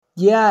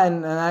Yeah,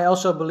 and I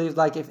also believe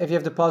like if you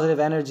have the positive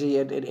energy,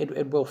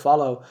 it will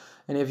follow.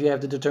 And if you have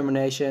the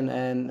determination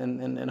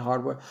and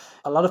hard work,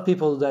 a lot of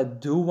people that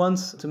do want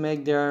to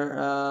make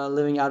their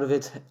living out of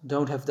it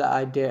don't have the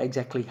idea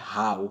exactly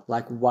how,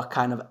 like what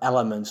kind of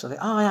elements. So they,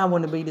 oh yeah, I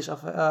want to be this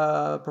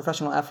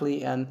professional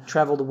athlete and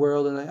travel the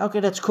world, and like,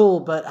 okay, that's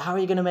cool, but how are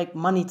you gonna make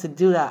money to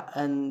do that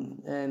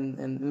and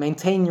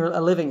maintain your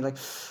a living? Like,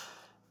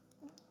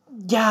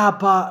 yeah,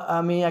 but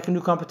I mean, I can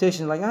do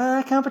competition. Like,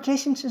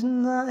 competitions is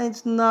not.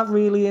 It's not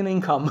really an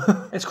income.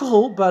 It's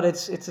cool, but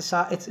it's a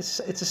side. It's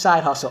a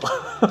side hustle.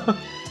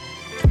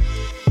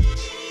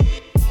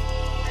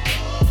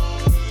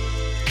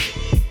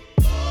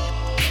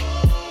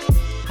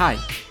 Hi,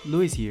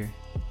 Luis here.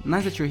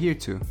 Nice that you're here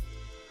too.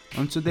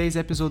 On today's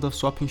episode of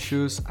Swapping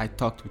Shoes, I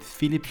talked with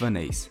Philip Van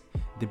Ace,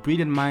 the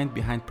brilliant mind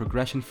behind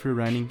Progression Free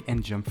Running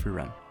and Jump Free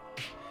Run.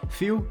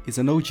 Phil is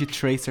an OG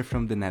tracer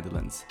from the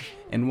Netherlands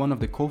and one of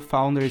the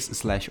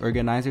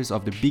co-founders/organizers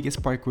of the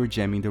biggest parkour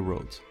jam in the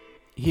world.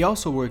 He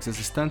also works as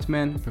a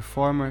stuntman,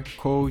 performer,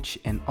 coach,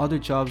 and other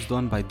jobs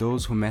done by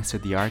those who master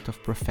the art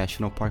of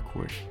professional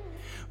parkour.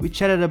 We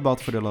chatted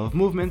about For the Love of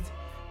Movement,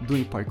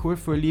 doing parkour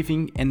for a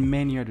living, and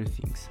many other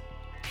things.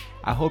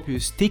 I hope you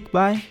stick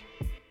by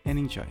and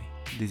enjoy.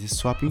 This is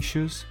Swapping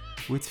Shoes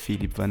with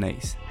Philip Van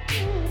Ace.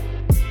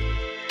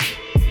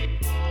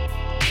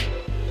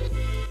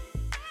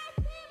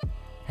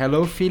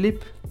 Hello,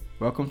 Philip.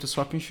 Welcome to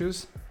Swapping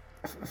Shoes.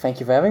 Thank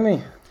you for having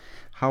me.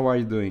 How are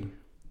you doing?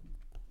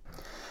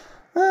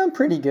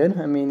 Pretty good.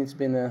 I mean, it's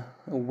been a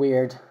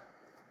weird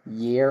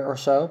year or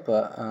so,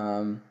 but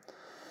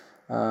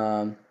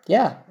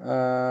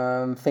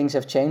things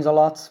have changed a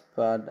lot.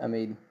 But I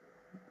mean,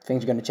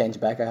 things are going to change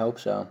back, I hope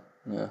so.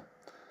 Yeah,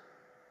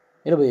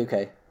 it'll be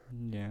okay.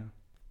 Yeah,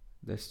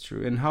 that's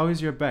true. And how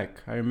is your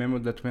back? I remember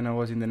that when I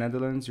was in the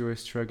Netherlands, you were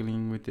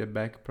struggling with your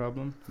back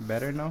problem.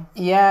 Better now?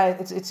 Yeah,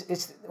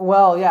 it's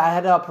well, yeah. I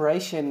had an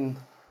operation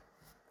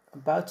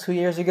about 2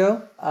 years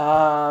ago.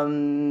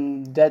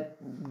 That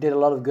did a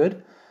lot of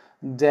good.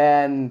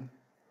 Then,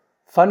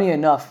 funny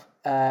enough,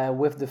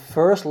 with the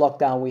first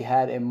lockdown we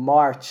had in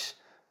March,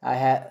 I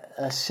had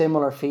a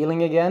similar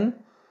feeling again.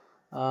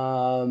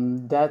 I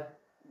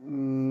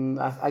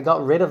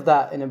got rid of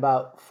that in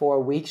about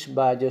 4 weeks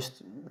by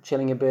just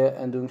chilling a bit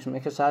and doing some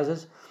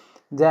exercises.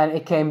 Then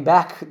it came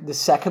back the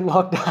second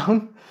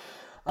lockdown,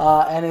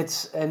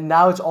 and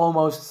now it's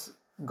almost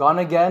gone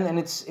again, and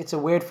it's a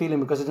weird feeling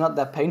because it's not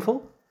that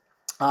painful,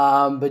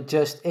 but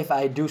just if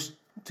I do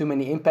too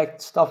many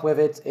impact stuff with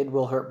it, it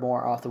will hurt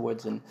more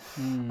afterwards, and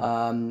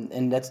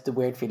that's the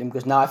weird feeling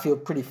because now I feel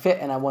pretty fit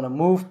and I want to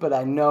move, but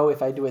I know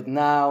if I do it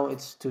now,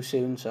 it's too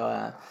soon.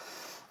 So.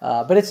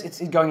 But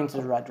it's going into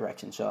the right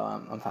direction, so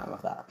I'm fine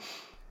with that.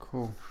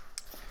 Cool.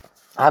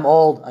 I'm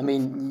old. I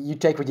mean, you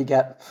take what you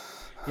get.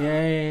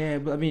 Yeah.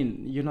 But I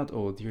mean, you're not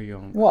old. You're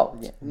young. Well,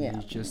 yeah.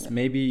 You just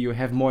maybe you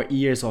have more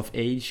years of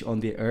age on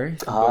the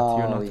earth, but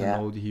you're not an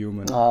old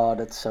human. Oh,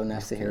 that's so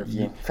nice to hear of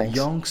you. Thanks.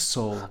 Young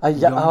soul.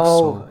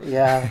 Soul.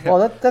 Yeah. Well,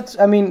 that's.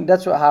 I mean,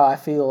 that's how I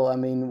feel. I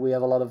mean, we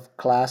have a lot of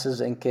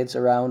classes and kids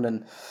around,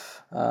 and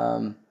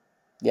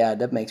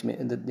that makes me.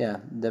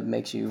 That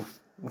makes you.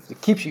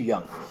 It keeps you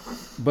young.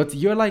 But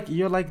you're like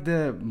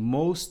the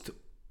most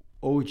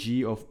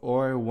OG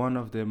or one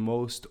of the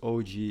most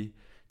OG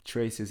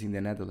tracers in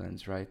the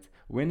Netherlands, right?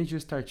 When did you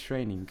start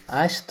training?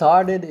 I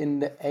started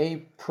in the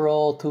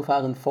April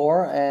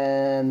 2004,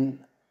 and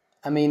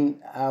I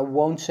mean, I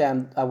won't say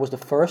I was the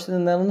first in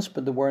the Netherlands,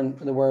 but there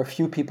were a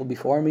few people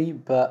before me,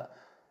 but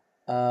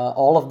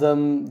all of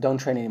them don't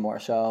train anymore.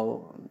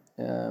 So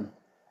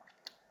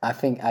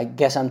I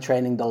guess I'm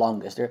training the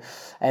longest there,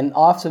 and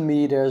after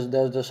me, there's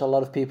a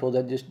lot of people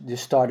that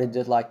just started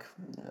just like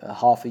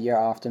half a year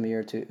after me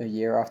or a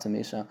year after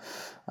me. So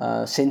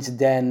since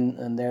then,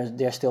 and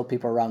there's still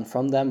people around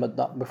from them, but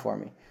not before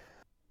me.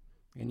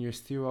 And you're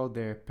still out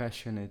there,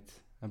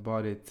 passionate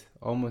about it,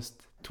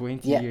 almost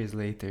 20 years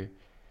later.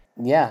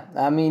 Yeah,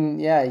 I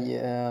mean,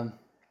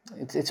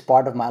 it's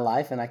part of my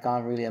life, and I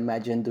can't really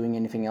imagine doing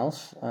anything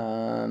else.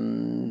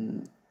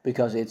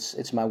 Because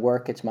it's my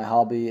work, it's my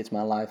hobby, it's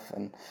my life,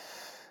 and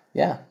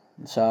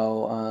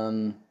so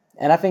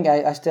and I think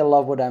I still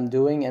love what I'm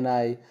doing,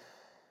 and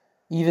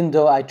even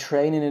though I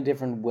train in a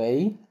different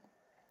way,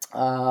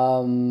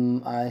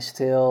 I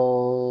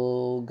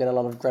still get a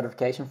lot of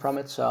gratification from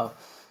it. So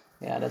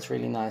yeah, that's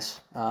really nice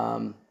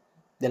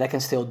that I can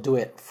still do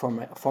it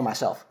for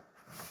myself.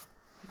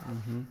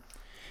 Mm-hmm.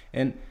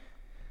 And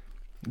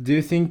do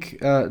you think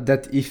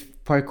that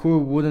if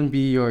parkour wouldn't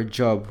be your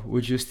job,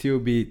 would you still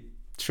be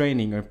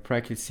training or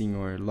practicing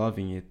or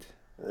loving it?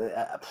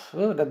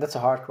 That's a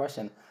hard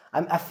question.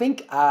 I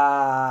think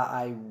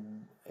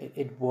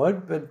it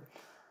would, but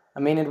I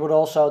mean it would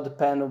also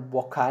depend on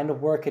what kind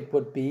of work it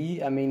would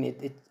be. I mean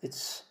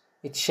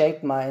it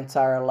shaped my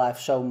entire life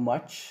so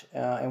much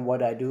in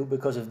what I do.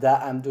 Because of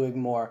that, I'm doing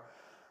more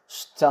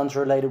stunt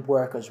related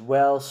work as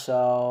well. So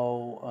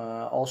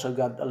also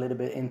got a little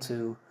bit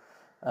into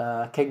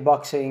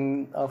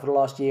kickboxing over the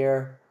last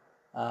year.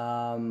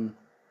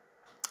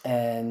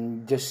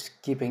 and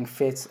just keeping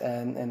fit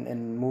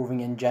and moving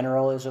in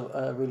general is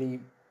a really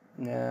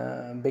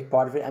big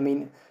part of it. I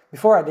mean,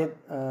 before I did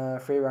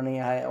free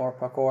running or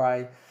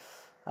parkour,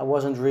 I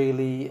wasn't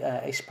really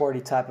a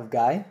sporty type of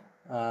guy.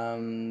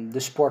 The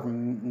sport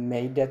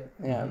made that,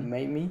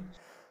 made me.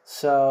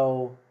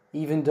 So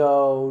even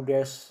though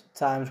there's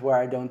times where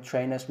I don't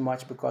train as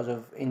much because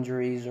of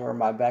injuries or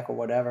my back or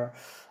whatever,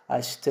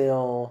 I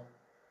still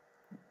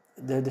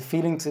the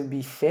feeling to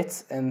be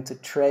fit and to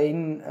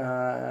train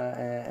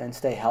and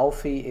stay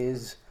healthy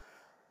is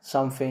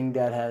something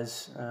that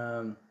has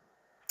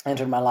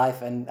entered my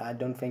life, and I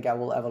don't think I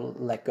will ever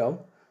let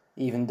go,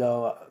 even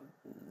though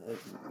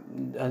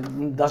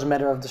it doesn't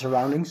matter of the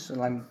surroundings,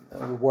 like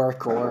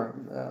work or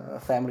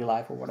family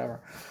life or whatever.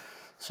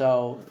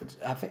 So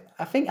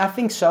I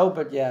think so,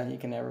 but yeah, you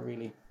can never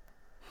really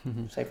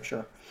say for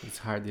sure. It's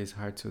hard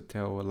to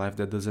tell a life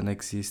that doesn't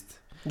exist.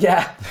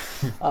 Yeah,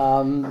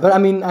 but I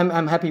mean,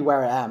 I'm happy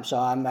where I am, so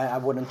I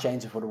wouldn't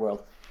change it for the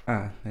world.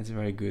 That's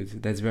very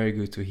good. That's very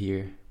good to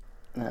hear.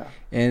 Yeah.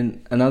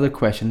 And another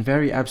question,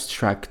 very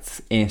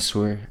abstract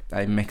answer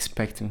I'm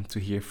expecting to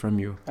hear from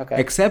you. Okay.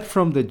 Except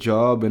from the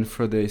job and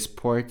for the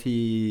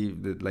sporty,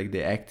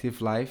 the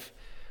active life,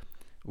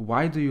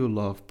 why do you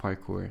love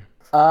parkour?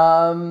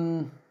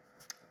 I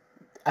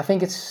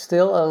think it's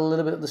still a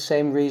little bit the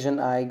same reason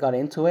I got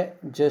into it.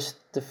 Just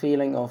the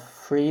feeling of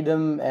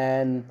freedom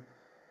and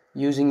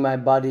using my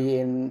body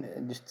in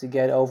just to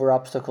get over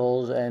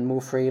obstacles and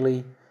move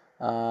freely,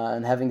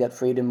 and having that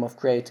freedom of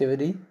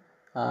creativity.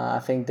 I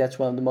think that's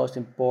one of the most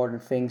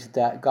important things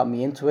that got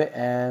me into it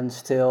and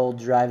still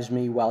drives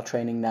me while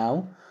training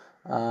now.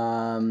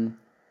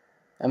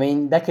 I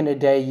mean, back in the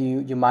day,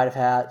 you might have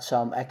had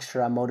some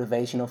extra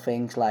motivational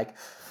things like,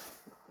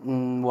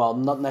 well,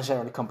 not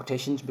necessarily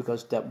competitions,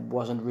 because that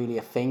wasn't really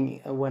a thing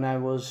when I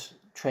was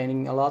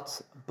training a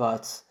lot,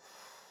 but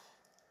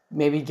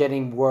maybe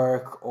getting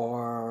work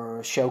or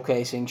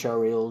showcasing show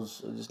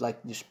reels,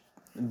 just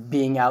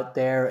being out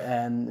there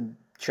and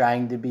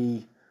trying to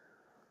be,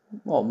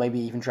 well,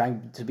 maybe even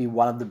trying to be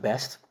one of the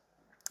best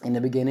in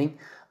the beginning.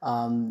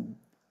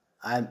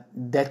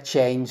 That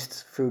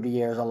changed through the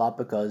years a lot,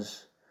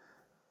 because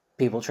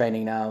people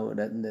training now,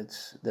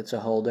 that's a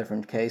whole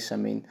different case. I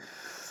mean,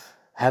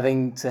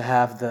 having to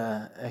have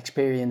the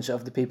experience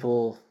of the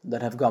people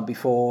that have gone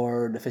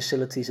before, the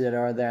facilities that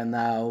are there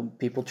now,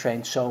 people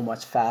train so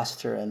much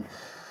faster and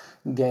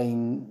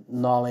gain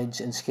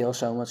knowledge and skill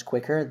so much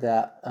quicker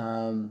that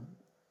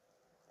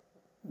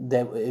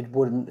that it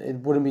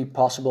wouldn't be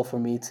possible for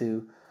me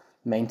to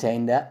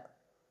maintain that,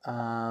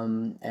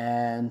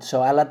 and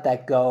so I let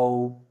that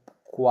go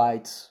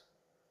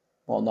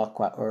not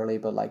quite early,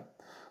 but like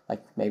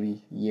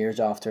maybe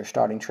years after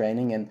starting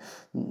training,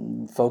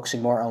 and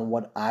focusing more on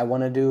what I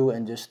want to do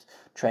and just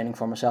training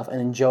for myself and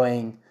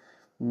enjoying,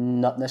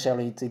 not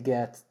necessarily to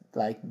get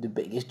like the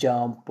biggest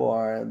jump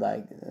or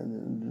like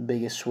the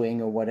biggest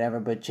swing or whatever,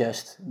 but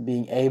just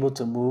being able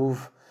to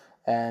move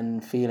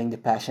and feeling the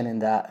passion in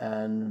that.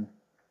 And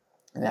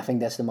I think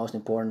that's the most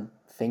important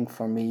thing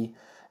for me,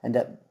 and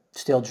that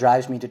still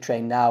drives me to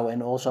train now,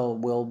 and also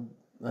will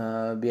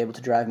be able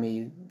to drive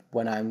me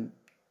when I'm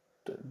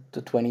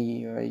to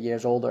 20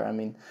 years older. I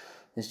mean,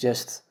 it's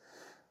just,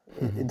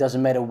 it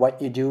doesn't matter what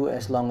you do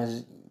as long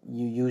as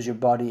you use your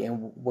body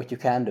and what you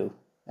can do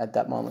at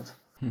that moment.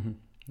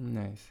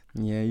 Nice.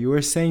 Yeah, you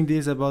were saying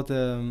this about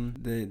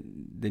the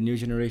new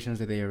generations,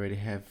 that they already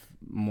have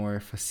more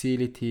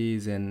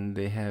facilities and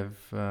they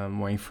have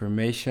more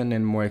information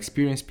and more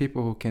experienced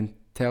people who can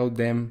tell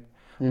them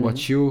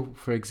what you,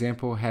 for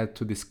example, had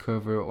to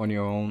discover on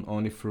your own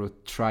only through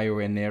trial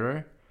and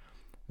error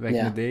back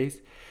in the days.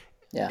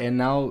 Yeah. And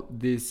now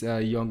this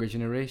younger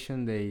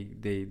generation,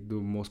 they do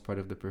most part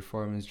of the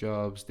performance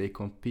jobs. They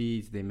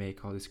compete. They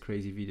make all these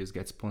crazy videos,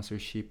 get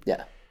sponsorship.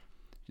 Yeah.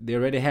 They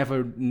already have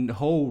a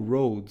whole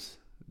road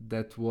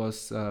that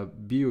was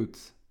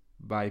built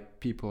by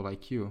people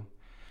like you.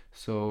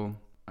 So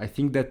I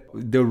think that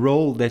the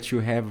role that you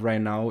have right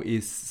now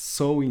is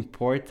so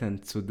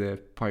important to the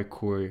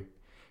parkour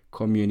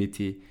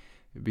community,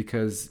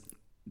 because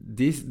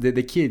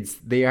the kids,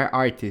 they are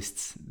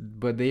artists,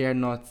 but they are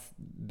not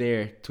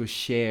there to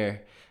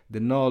share the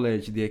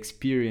knowledge, the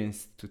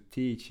experience, to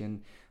teach.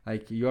 And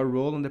like your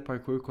role in the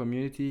parkour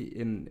community,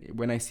 and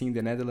when I see in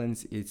the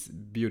Netherlands, it's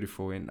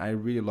beautiful and I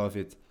really love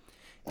it.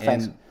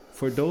 Thanks. And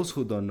for those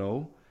who don't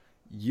know,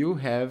 you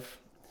have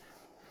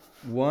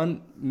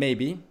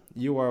maybe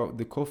you are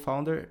the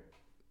co-founder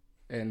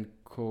and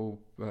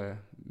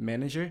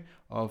co-manager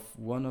of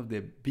one of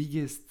the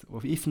biggest,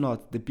 or if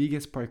not the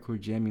biggest, parkour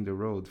jam in the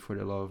world, For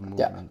the Love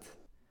Movement.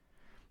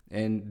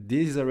 And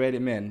this is already,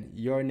 man,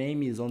 your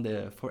name is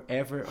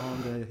forever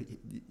on the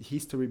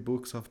history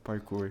books of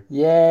parkour.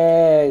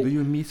 Yay! Do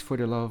you miss For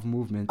the Love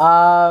Movement?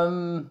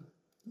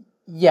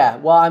 Yeah.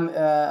 Well, I'm.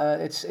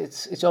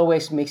 It's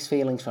always mixed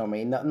feelings for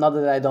me. Not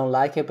that I don't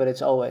like it, but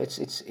it's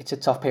a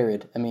tough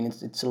period. I mean,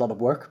 it's a lot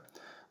of work.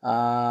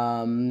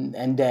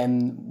 And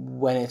then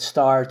when it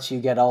starts, you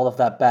get all of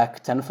that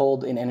back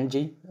tenfold in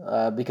energy,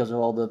 because of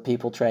all the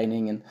people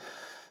training, and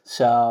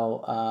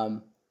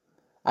so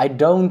I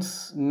don't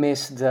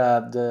miss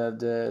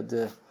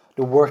the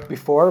work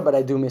before, but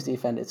I do miss the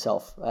event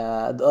itself.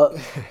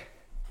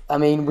 I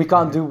mean, we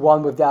can't do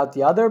one without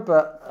the other,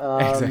 but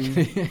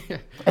Exactly.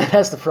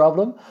 that's the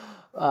problem.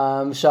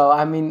 So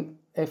I mean,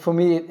 for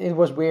me, it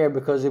was weird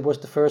because it was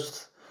the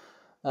first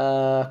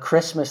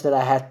Christmas that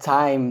I had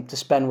time to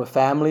spend with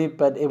family,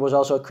 but it was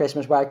also a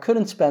Christmas where I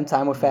couldn't spend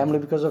time with family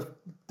because of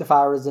the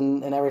virus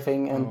and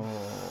everything.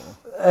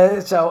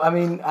 And so, I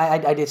mean,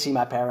 I did see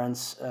my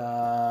parents.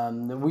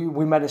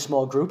 We met in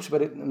small groups,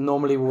 but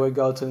normally we would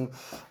go to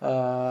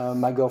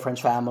my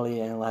girlfriend's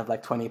family and we'll have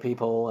like 20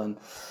 people. And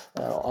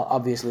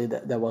obviously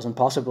that wasn't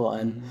possible.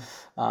 And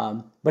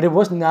but it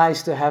was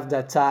nice to have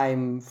that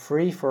time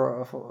free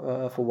for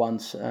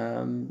once.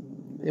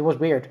 It was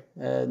weird.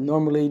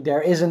 Normally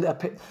there isn't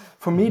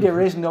for me there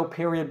is no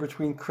period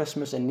between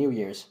Christmas and New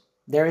Year's.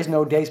 There is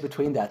no days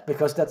between that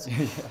because that's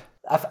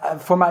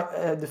for my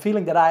the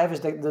feeling that I have is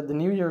that the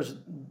New Year's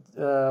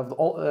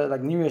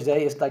like New Year's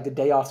Day is like the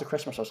day after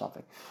Christmas or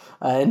something,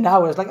 and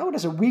now it's like, oh,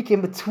 there's a week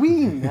in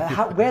between.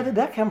 Where did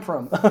that come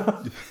from?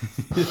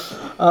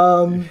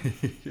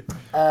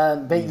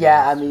 But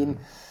yeah, I mean,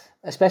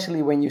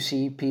 especially when you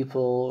see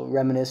people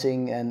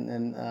reminiscing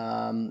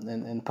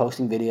and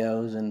posting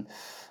videos, and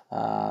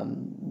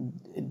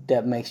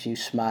that makes you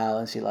smile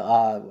and see like,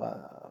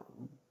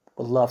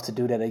 would love to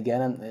do that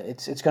again, and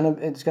it's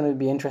gonna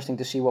be interesting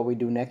to see what we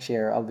do next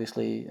year.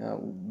 Obviously,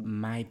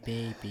 My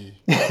baby.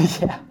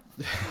 yeah,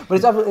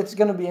 but it's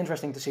gonna be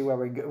interesting to see where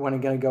we're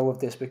gonna go with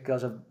this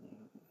because of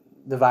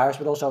the virus,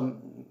 but also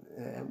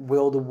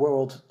will the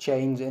world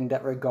change in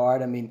that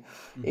regard? I mean,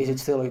 is it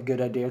still a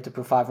good idea to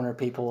put 500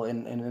 people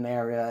in an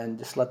area and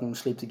just let them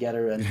sleep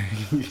together and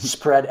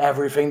spread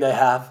everything they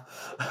have,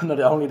 not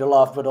only the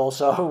love but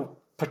also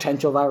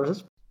potential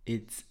viruses?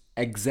 It's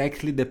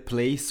exactly the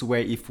place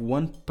where if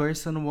one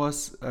person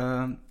was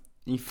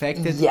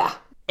infected, Yeah.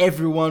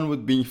 everyone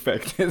would be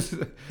infected.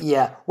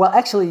 Yeah. Well,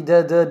 actually,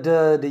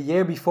 the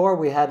year before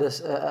we had this,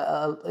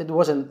 it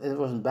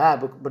wasn't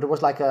bad, but it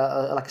was like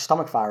a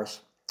stomach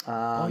virus.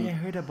 Oh yeah, I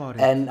heard about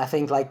it. And I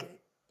think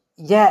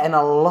and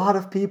a lot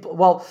of people.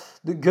 Well,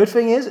 the good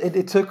thing is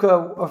it took a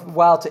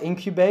while to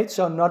incubate,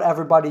 so not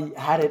everybody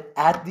had it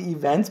at the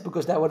event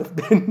because that would have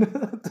been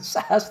a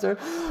disaster.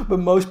 But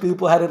most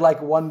people had it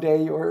like 1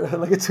 day or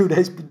like 2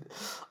 days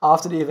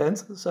after the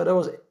event. So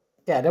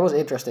that was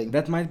interesting.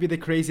 That might be the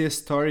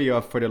craziest story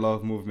of For the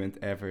Love movement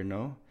ever,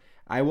 no?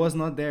 I was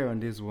not there on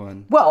this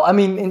one. Well, I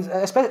mean,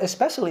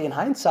 especially in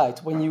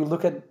hindsight, when you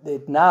look at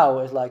it now,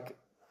 it's like,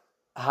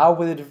 how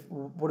would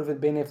have it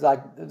been if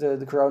like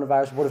the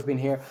coronavirus would have been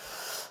here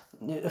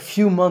a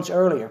few months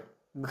earlier?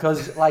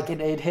 Because like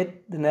it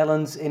hit the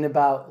Netherlands in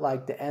about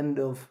like the end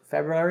of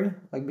February,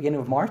 like beginning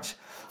of March.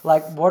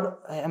 Like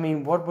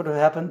what would have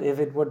happened if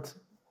it would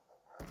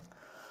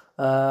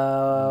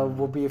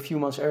be a few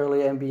months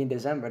earlier and be in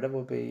December?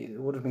 It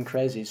would have been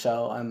crazy.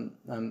 So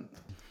I'm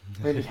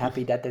really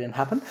happy that didn't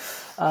happen.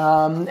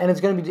 And it's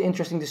going to be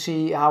interesting to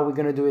see how we're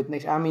going to do it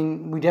next. I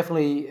mean, we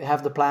definitely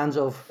have the plans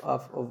of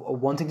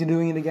wanting to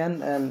doing it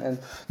again, and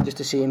just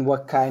to see in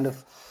what kind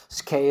of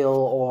scale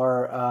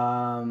or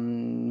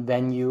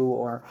venue,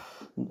 or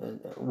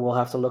we'll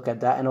have to look at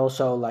that. And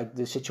also like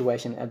the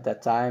situation at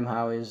that time,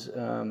 how is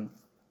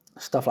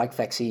stuff like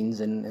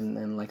vaccines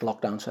and like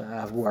lockdowns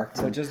have worked.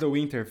 So just the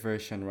winter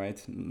version, right?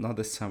 Not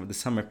the summer. The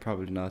summer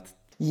probably not.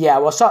 Yeah,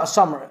 well,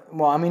 summer.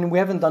 Well, I mean, we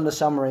haven't done the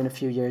summer in a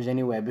few years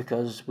anyway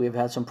because we've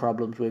had some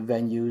problems with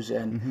venues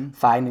and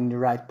finding the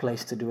right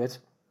place to do it.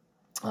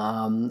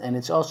 And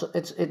it's also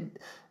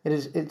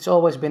it's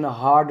always been a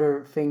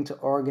harder thing to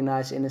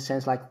organize in a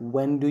sense. Like,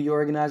 when do you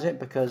organize it?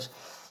 Because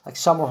like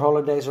summer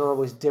holidays are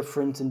always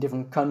different in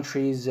different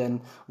countries, and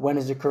when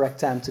is the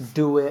correct time to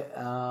do it?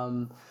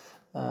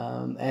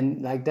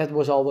 And like that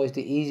was always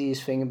the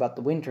easiest thing about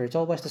the winter. It's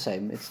always the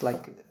same. It's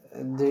like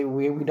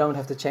we don't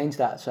have to change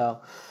that. So.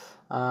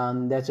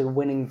 That's a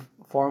winning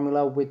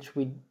formula, which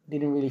we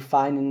didn't really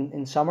find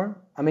in summer.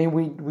 I mean,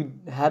 we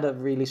had a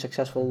really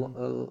successful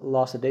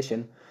last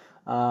edition,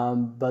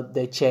 but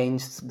they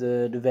changed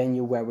the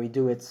venue where we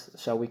do it,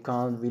 so we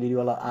can't really do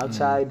a lot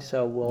outside.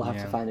 So we'll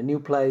have to find a new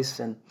place.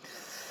 And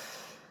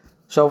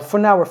so for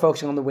now, we're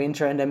focusing on the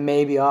winter, and then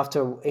maybe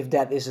after, if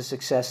that is a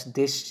success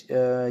this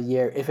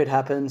year, if it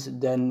happens,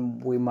 then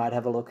we might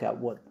have a look at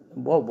what.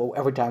 Well,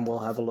 every time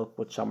we'll have a look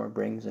what summer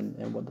brings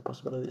and what the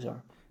possibilities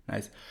are.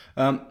 Nice.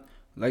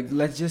 Like,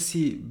 let's just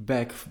see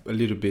back a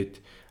little bit.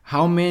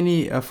 How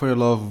many For the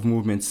Love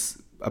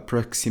movements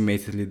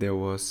approximately there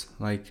was?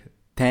 Like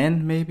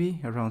 10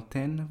 maybe? Around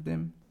 10 of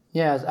them?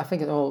 Yeah, I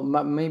think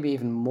maybe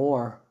even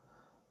more.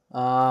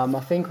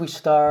 I think we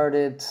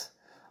started...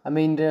 I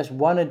mean, there's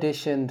one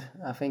edition,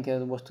 I think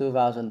it was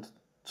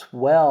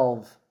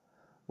 2012,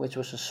 which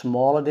was a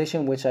small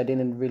edition, which I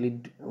didn't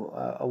really...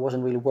 I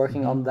wasn't really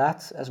working on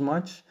that as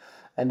much.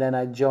 And then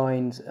I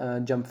joined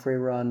Jump Free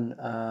Run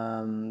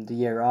the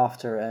year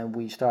after, and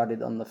we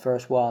started on the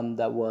first one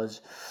that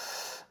was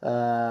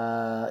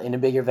in a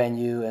bigger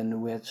venue,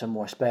 and we had some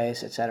more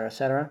space, etc.,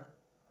 etc.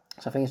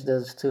 So I think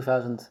it's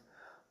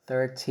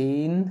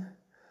 2013.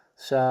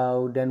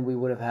 So then we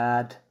would have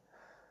had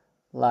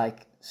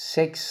like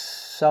 6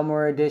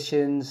 summer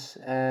editions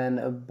and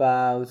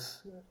about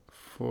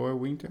 4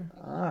 winter.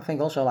 I think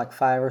also like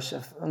 5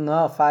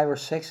 or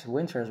 6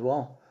 winter as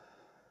well.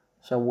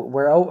 So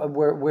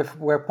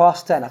we're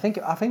past 10. I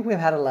think we've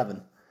had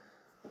 11.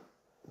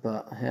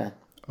 But yeah.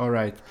 All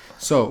right.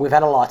 So we've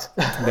had a lot.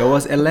 there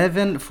was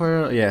 11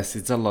 for, yes,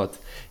 it's a lot.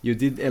 You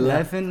did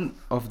 11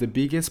 of the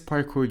biggest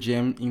parkour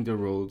jam in the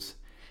roads.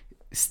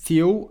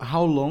 Still,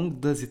 how long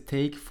does it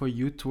take for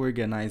you to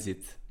organize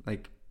it?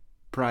 Like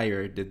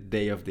prior the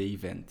day of the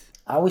event?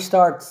 We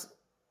start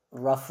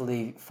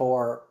roughly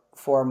 4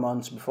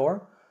 months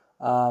before.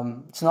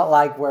 It's not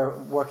like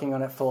we're working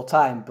on it full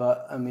time,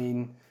 but I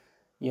mean,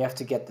 you have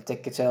to get the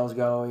ticket sales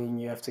going.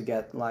 You have to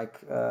get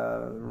like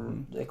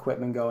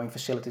equipment going,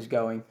 facilities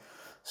going.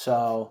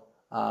 So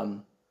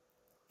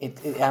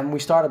and we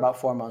start about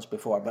 4 months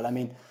before. But I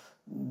mean,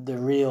 the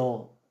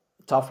real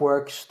tough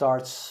work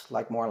starts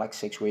like more like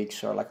 6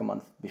 weeks or like a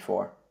month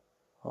before,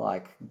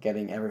 like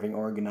getting everything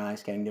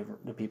organized, getting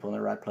the people in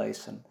the right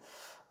place. And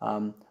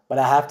but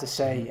I have to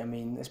say, I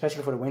mean,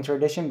 especially for the winter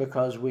edition,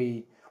 because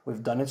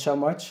we've done it so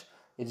much,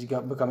 it's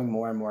becoming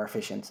more and more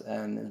efficient,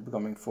 and it's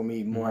becoming for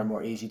me more and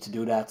more easy to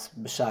do that.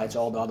 Besides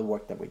all the other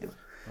work that we do.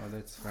 Oh,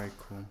 that's very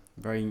cool,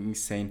 very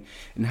insane.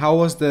 And how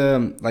was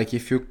the, like,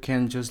 if you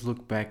can just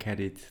look back at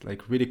it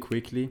like really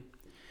quickly,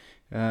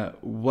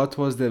 what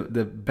was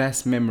the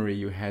best memory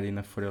you had in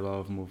a For the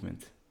Love of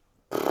Movement?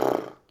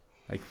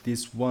 Like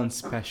this one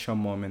special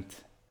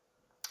moment.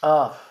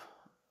 I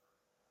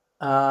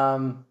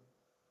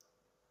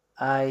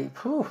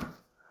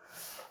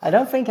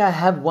don't think I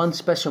have one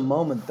special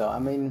moment though. I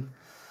mean,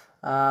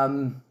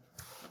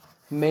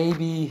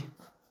 maybe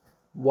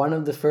one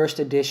of the first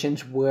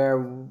editions where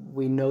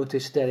we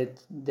noticed that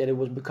it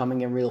was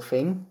becoming a real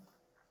thing,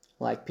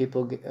 like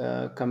people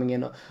coming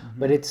in.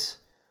 But it's,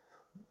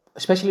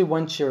 especially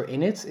once you're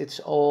in it, it's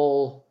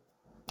all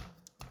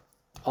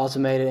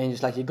automated and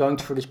just like you're going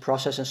through this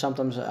process, and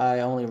sometimes I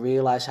only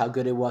realize how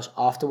good it was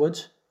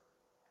afterwards.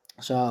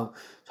 So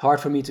it's hard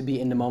for me to be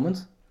in the moment.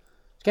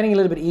 It's getting a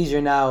little bit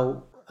easier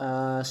now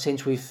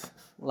since we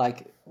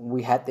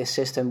had this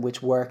system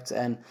which worked,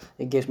 and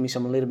it gives me a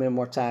little bit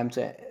more time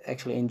to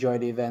actually enjoy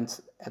the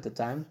event at the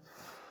time.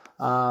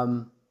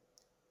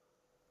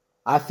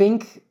 I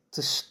think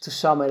to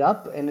sum it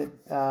up, and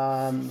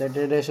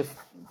there's a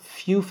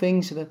few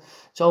things that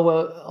it's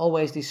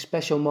always these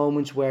special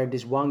moments where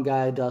this one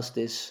guy does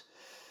this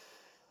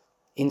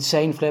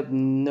insane flip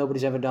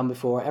nobody's ever done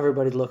before.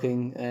 Everybody's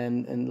looking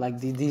and like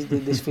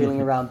this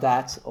feeling around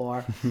that,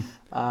 or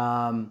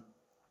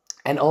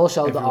and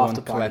also everyone the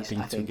after parties,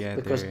 I think,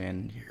 because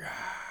and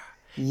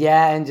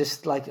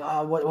just like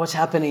what's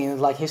happening, and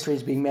like history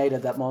is being made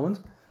at that moment.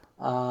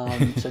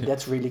 So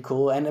that's really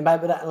cool, and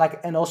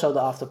also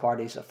the after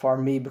parties for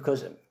me,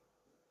 because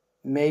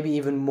maybe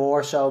even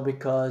more so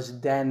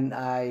because then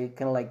I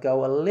can like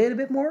go a little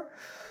bit more.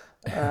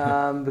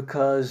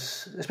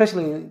 Because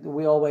especially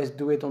we always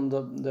do it on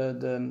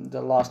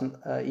the last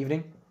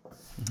evening,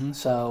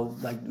 so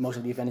like most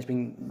of the event has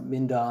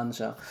been done,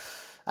 so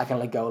I can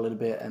like go a little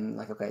bit and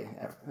like, okay,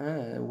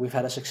 we've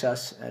had a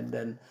success, and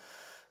then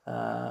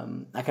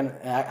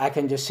I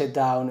can just sit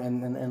down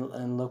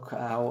and look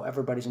how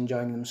everybody's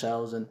enjoying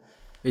themselves. And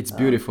it's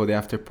beautiful, the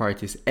after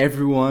parties,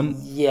 everyone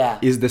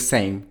is the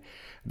same.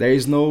 There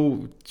is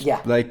no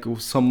like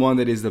someone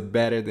that is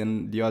better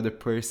than the other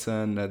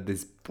person, that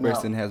this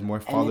person has more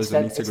followers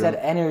on Instagram. It's that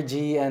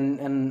energy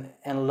and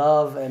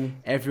love,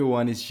 and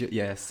everyone is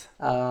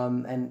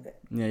and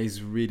yeah,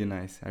 it's really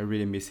nice. I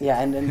really miss it. Yeah,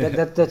 and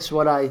that's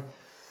what I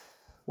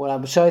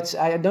so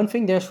I don't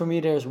think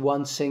there's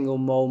one single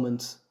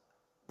moment,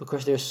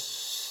 because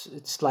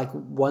it's like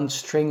one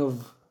string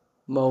of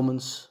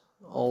moments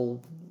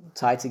all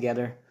tied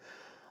together.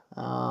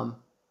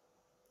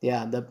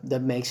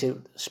 That makes it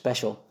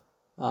special,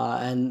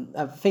 and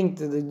I think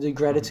the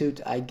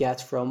gratitude I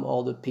get from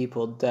all the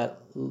people that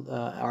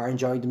are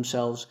enjoying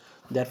themselves,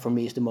 that for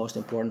me is the most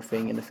important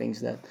thing, and the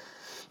things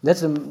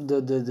that's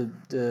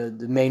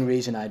the main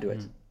reason I do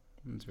it.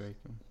 That's very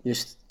cool.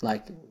 Just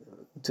like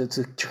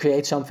to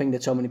create something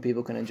that so many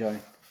people can enjoy,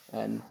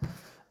 and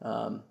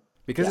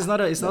because it's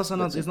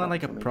not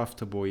like a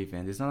profitable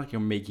event. It's not like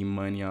you're making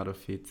money out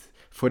of it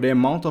for the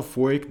amount of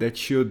work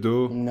that you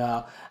do.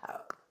 No.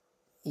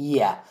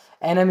 Yeah,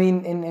 and I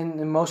mean,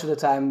 in most of the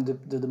time,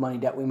 the money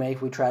that we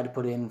make, we try to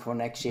put in for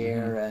next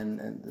year,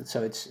 and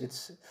so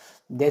it's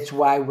that's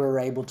why we're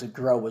able to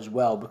grow as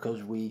well,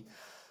 because we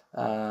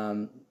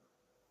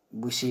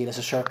see it as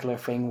a circular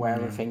thing where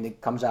everything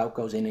that comes out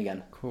goes in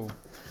again. Cool,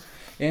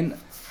 and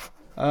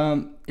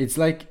it's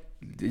like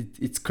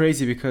it's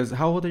crazy, because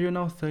how old are you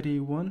now?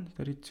 31,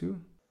 32?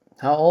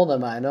 How old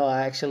am I? No,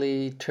 I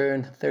actually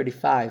turned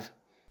 35.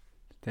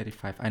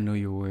 35. I know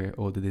you were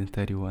older than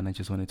 31. I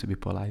just wanted to be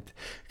polite.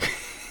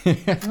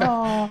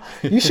 Oh,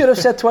 you should have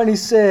said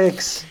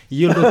 26.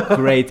 You look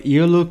great.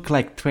 You look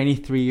like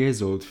 23 years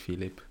old,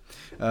 Philip.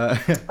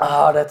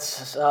 That's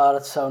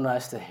so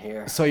nice to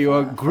hear. So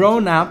you're a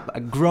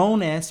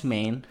grown-ass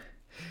man.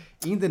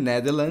 in the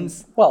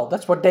Netherlands. Well,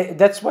 that's what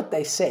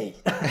they say.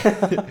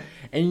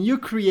 And you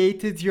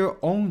created your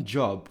own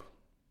job,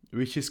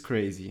 which is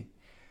crazy.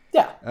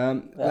 Yeah.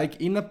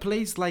 Like in a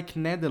place like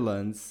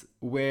Netherlands,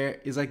 where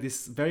it's like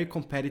this very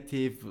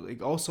competitive,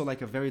 like also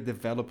like a very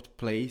developed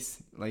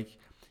place. Like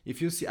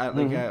if you see,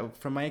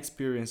 from my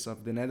experience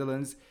of the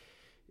Netherlands,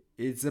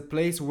 it's a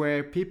place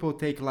where people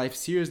take life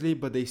seriously,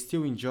 but they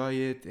still enjoy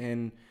it.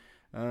 And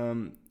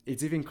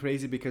it's even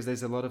crazy because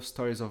there's a lot of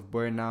stories of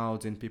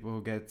burnout and people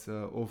who get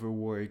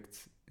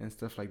overworked and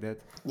stuff like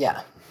that.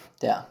 Yeah.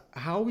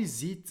 How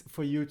is it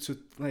for you to,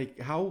 like,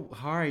 how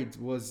hard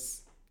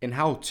was and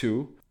how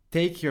to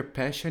take your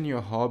passion,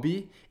 your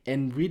hobby,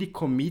 and really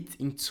commit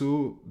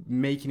into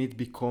making it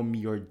become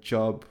your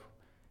job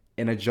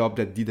and a job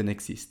that didn't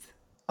exist?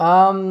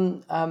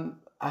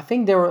 I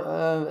think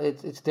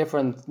it's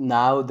different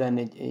now than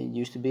it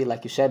used to be.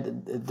 Like you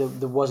said,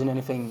 there wasn't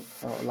anything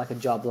like a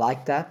job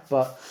like that.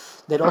 But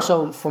that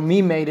also, for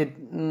me, made it...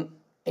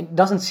 It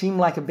doesn't seem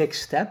like a big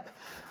step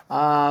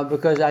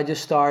because I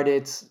just started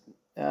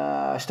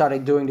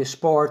doing this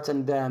sport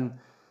and then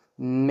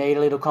made a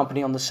little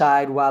company on the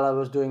side while I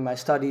was doing my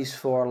studies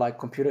for like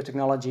computer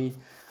technology.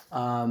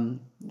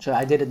 So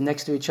I did it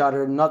next to each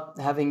other, not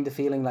having the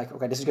feeling like,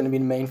 okay, this is going to be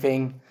the main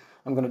thing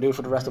I'm going to do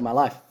for the rest of my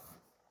life.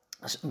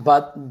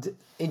 But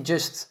it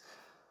just,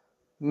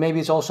 maybe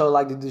it's also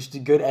like the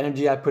good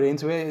energy I put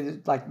into it.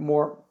 It's like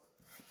more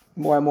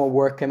and more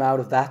work came out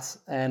of that.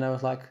 And I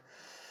was like,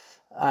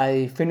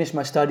 I finished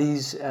my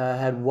studies,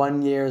 had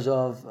 1 year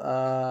of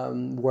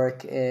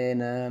work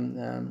in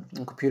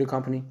a computer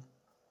company.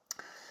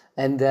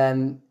 And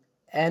then,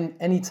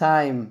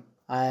 anytime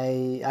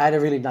I had a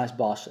really nice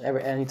boss.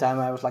 Anytime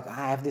I was like,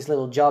 I have this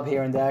little job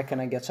here and there. Can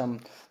I get some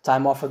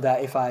time off of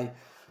that if I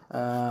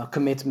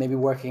commit maybe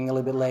working a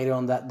little bit later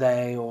on that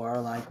day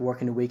or like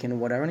working the weekend or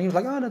whatever? And he was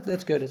like, oh,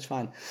 that's good. It's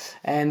fine.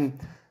 And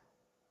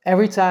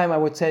every time I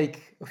would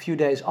take a few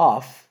days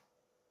off,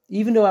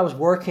 even though I was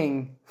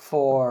working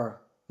for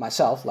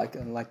myself,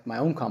 like my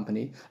own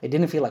company, it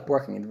didn't feel like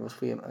working. It was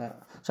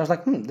so I was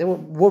like, it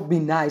would be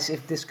nice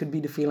if this could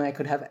be the feeling I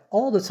could have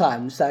all the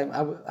time. So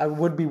I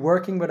would be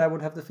working, but I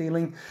would have the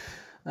feeling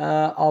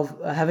of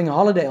having a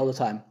holiday all the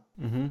time.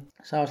 Mm-hmm.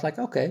 So I was like,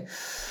 okay,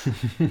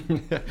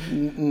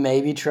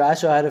 maybe try.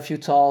 So I had a few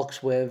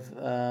talks with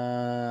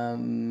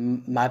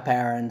my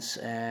parents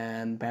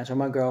and parents of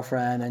my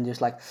girlfriend, and just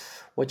like,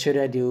 what should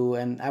I do?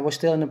 And I was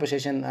still in a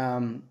position.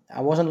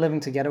 I wasn't living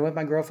together with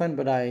my girlfriend,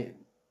 but I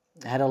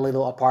had a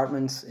little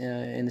apartment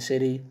in the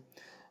city.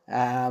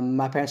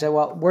 My parents said,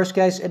 well, worst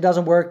case, it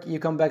doesn't work. You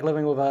come back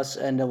living with us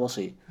and then we'll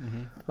see.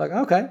 Mm-hmm. Like,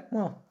 okay,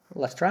 well,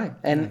 let's try.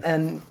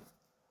 And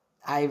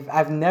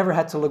I've never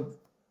had to look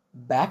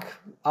back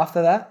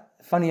after that.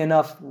 Funny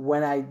enough,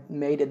 when I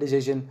made a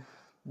decision,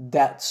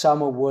 that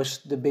summer was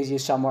the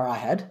busiest summer I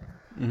had.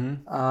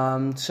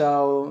 Mm-hmm.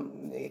 So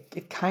I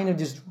kind of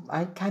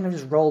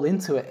just rolled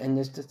into it and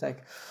just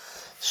like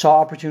saw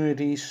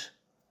opportunities,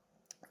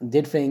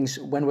 did things,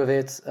 went with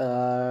it,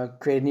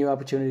 created new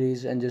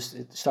opportunities, and just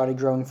it started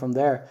growing from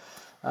there.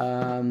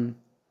 And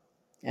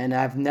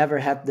I've never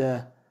had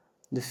the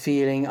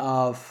feeling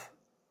of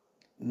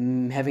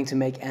having to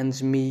make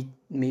ends meet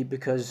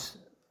because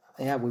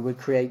we would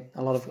create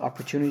a lot of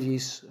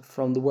opportunities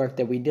from the work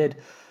that we did.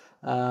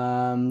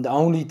 The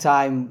only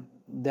time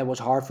that was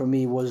hard for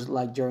me was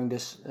like during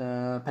this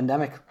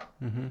pandemic.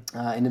 Mm-hmm.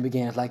 In the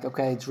beginning, it's like,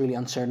 okay, it's really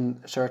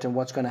uncertain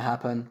what's going to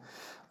happen.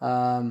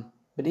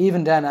 But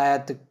even then, I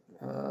had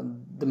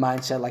the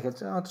mindset like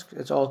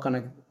it's all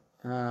gonna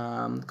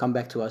come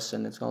back to us,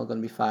 and it's all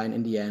gonna be fine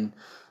in the end.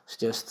 It's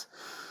just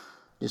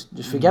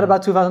forget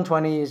about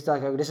 2020. It's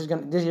like,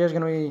 this year's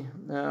gonna be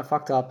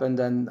fucked up, and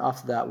then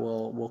after that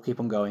we'll keep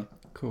on going.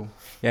 Cool.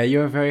 Yeah,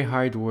 you're a very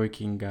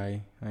hardworking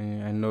guy.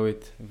 I know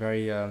it.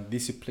 Very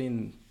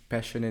disciplined,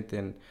 passionate,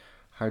 and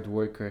hard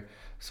worker.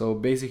 So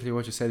basically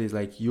what you said is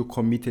like you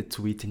committed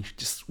to it and you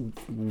just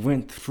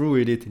went through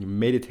with it and you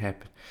made it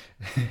happen.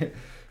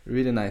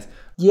 Really nice.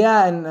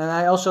 Yeah, and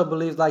I also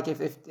believe like if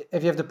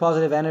you have the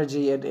positive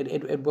energy,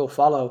 it will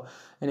follow,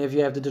 and if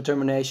you have the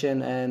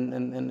determination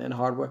and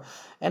hard work.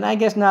 And I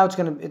guess now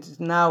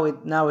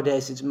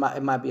nowadays it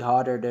might be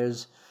harder.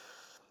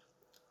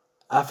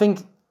 I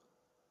think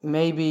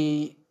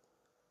maybe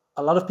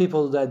a lot of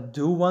people that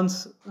do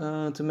want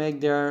to make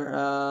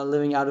their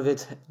living out of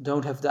it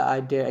don't have the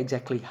idea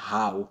exactly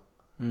how.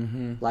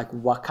 Mm-hmm. Like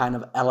what kind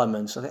of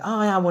elements. So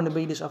I want to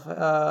be this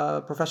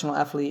professional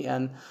athlete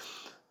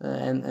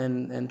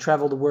and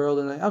travel the world,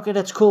 and like, okay,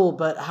 that's cool,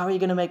 but how are you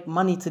going to make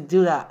money to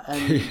do that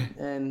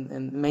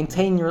and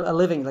maintain a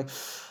living? Like,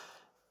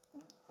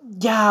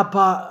 yeah,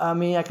 but I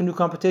mean, I can do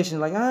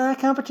competition. Like,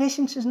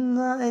 competitions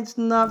it's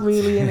not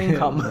really an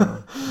income.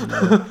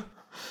 No.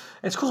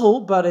 It's cool,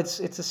 but it's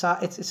a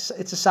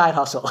side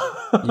hustle.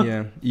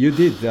 Yeah, you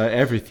did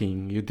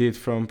everything. You did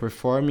from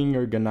performing,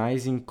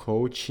 organizing,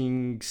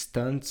 coaching,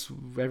 stunts,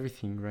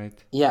 everything,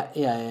 right? Yeah.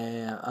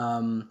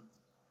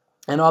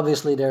 And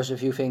obviously, there's a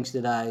few things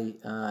that I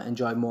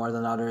enjoy more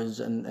than others,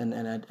 and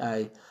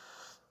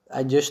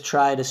I just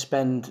try to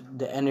spend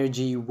the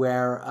energy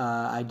where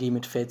I deem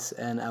it fit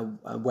and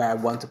where I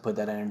want to put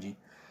that energy.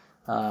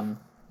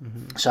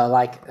 So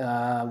like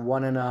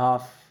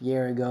 1.5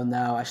 year ago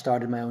now, I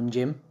started my own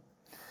gym.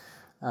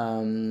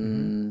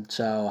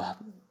 So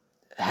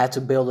I had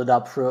to build it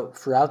up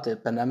throughout the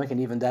pandemic, and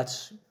even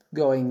that's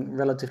going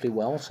relatively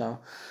well. So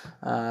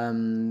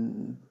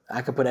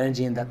I could put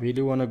energy in I that.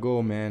 really want to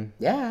go, man.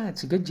 Yeah,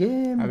 it's a good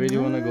gym. I really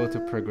want to go to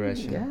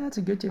Progression. Yeah, it's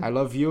a good gym. I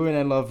love you and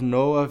I love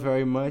Noah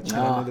very much.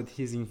 And I know Ah. that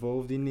he's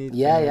involved in it.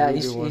 Yeah, and I yeah,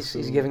 really want he's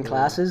to giving go.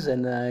 classes,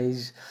 and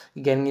he's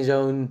getting his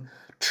own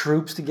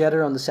troops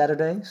together on the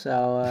Saturday.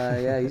 So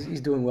yeah,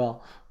 he's doing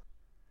well.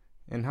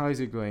 And how is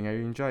it going? Are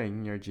you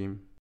enjoying your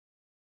gym?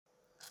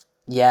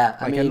 Yeah,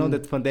 I Like, I know mean,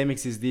 that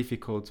pandemics is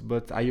difficult,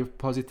 but are you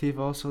positive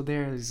also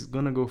there? Is it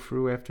gonna go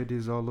through after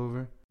this all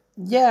over?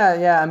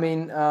 yeah. I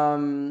mean,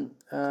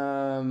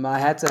 I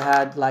had to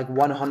had like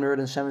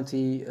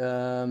 170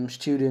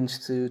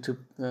 students to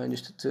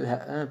just to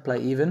play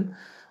even.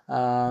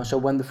 So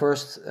when the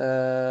first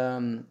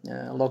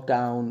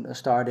lockdown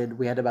started,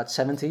 we had about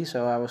 70.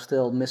 So I was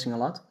still missing a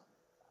lot.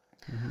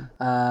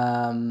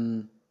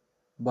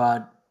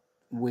 But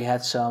we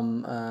had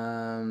some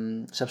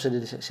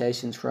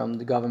subsidizations from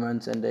the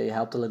government, and they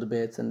helped a little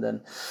bit. And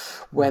then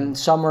when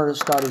summer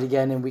started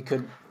again, and we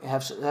could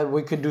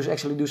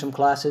actually do some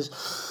classes.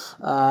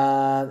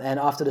 And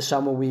after the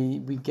summer,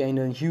 we gained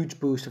a huge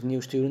boost of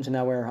new students, and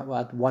now we're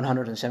at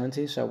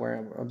 170. So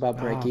we're about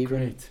break Oh, even.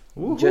 great.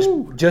 Just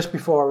Woohoo!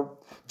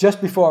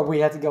 just before we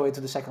had to go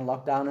into the second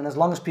lockdown, and as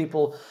long as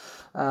people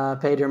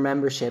pay their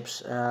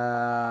memberships,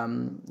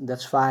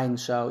 that's fine.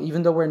 So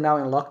even though we're now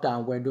in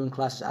lockdown, we're doing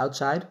classes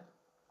outside,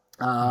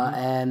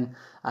 and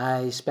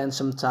I spent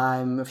some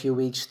time, a few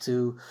weeks,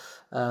 to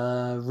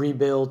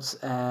rebuild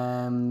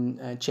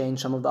and change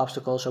some of the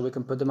obstacles so we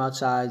can put them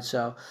outside.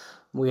 So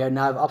we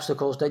now have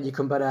obstacles that you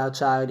can put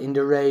outside in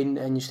the rain,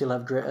 and you still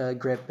have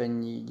grip,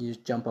 and you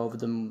just jump over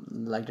them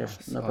like there's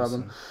That's no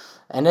problem. awesome.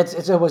 And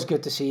it's always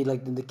good to see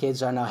like the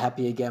kids are now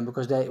happy again,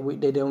 because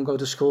they don't go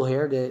to school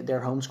here. They're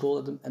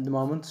homeschooled at the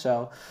moment,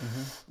 so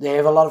they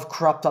have a lot of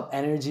cropped up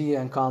energy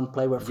and can't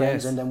play with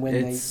friends. Yes, And then when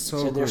it's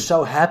so they're good.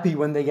 so happy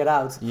when they get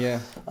out. Yeah.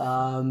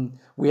 And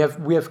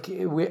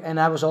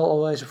I was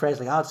always afraid,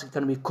 like, oh, it's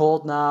going to be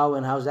cold now,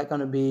 and how's that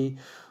going to be?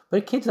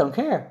 But kids don't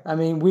care. I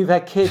mean, we've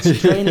had kids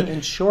training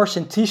in shorts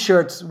and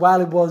t-shirts while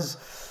it was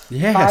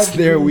Yes, 5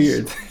 they're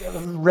degrees, weird.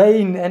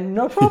 rain, and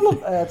no problem.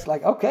 It's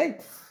like, okay.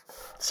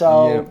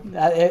 So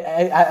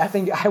I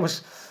think I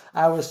was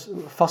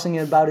fussing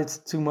about it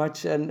too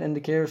much, and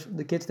the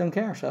kids don't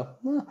care. So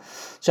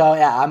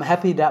yeah, I'm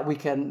happy that we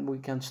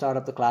can start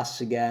up the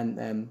classes again,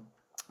 and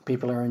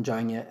people are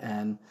enjoying it.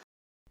 And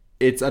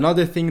It's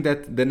another thing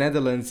that the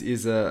Netherlands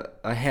is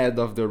ahead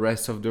of the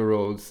rest of the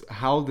world.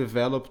 How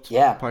developed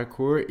yeah,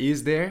 parkour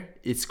is there?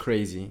 It's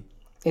crazy.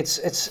 it's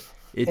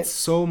It's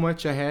so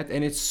much ahead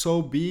and it's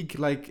so big.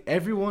 Like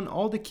everyone,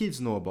 all the kids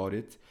know about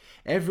it.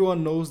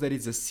 Everyone knows that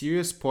it's a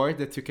serious sport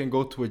that you can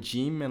go to a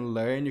gym and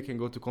learn. You can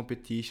go to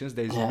competitions.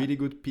 There's Yeah. really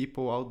good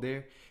people out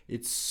there.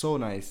 It's so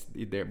nice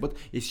there. But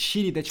it's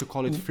shitty that you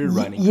call it free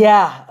running.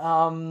 Yeah,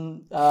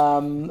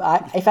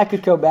 if I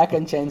could go back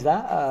and change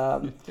that,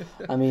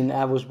 I mean,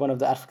 I was one of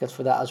the advocates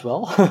for that as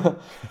well.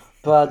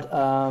 But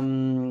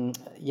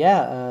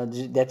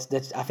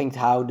that's I think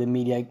how the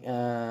media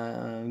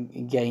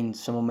gained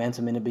some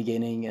momentum in the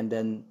beginning, and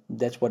then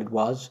that's what it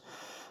was.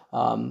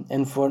 I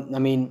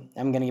mean,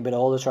 I'm getting a bit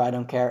older, so I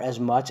don't care as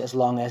much, as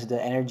long as the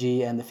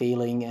energy and the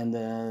feeling and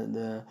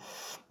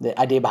the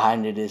idea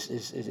behind it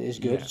is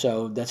good. Yeah.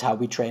 So that's how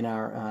we train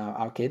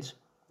our kids.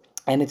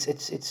 And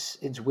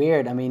it's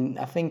weird. I mean,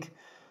 I think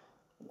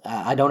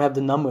I don't have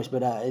the numbers,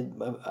 but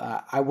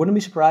I wouldn't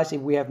be surprised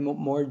if we have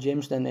more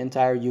gyms than the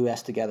entire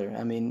US together.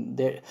 I mean,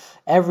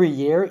 every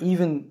year,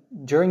 even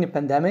during the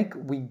pandemic,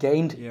 we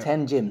gained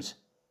 10 gyms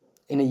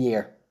in a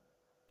year.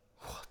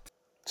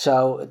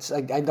 So it's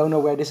like, I don't know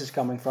where this is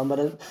coming from, but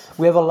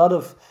we have a lot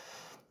of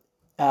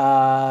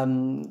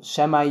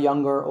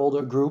semi-younger,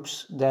 older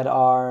groups that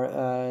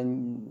are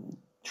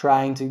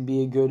trying to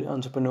be a good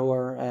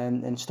entrepreneur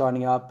and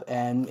starting up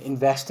and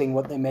investing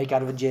what they make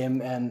out of a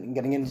gym and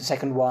getting into the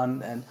second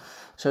one. And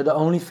so the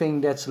only thing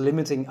that's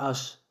limiting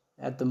us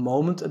at the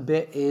moment a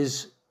bit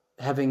is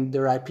having the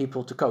right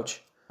people to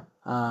coach.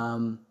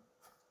 Because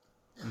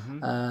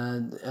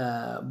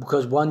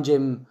one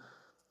gym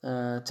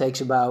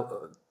takes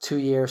about 2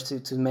 years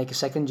to make a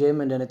second gym,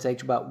 and then it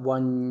takes about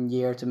 1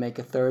 year to make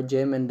a third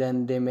gym, and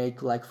then they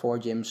make like 4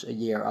 gyms a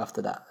year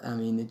after that. I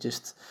mean, it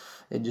just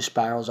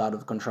spirals out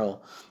of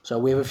control. So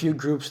we have a few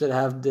groups that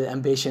have the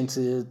ambition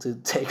to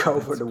take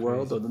over the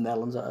world, or the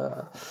Netherlands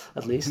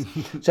at least.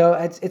 So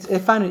I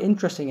find it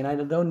interesting, and I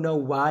don't know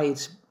why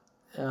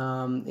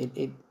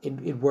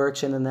it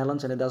works in the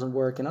Netherlands and it doesn't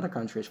work in other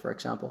countries. For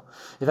example,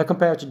 if I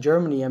compare it to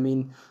Germany, I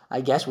mean,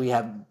 I guess we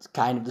have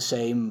kind of the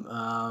same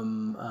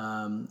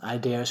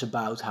ideas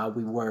about how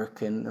we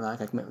work and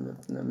like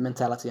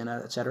mentality and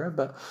etc.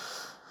 But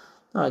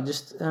no,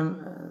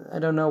 I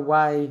don't know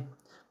why.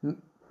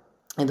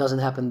 It doesn't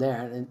happen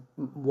there. And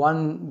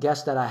one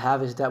guess that I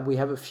have is that we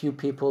have a few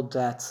people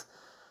that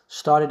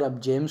started up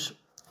gyms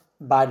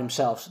by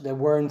themselves. They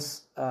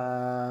weren't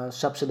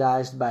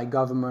subsidized by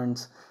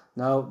government.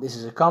 No, this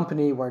is a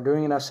company, we're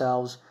doing it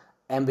ourselves,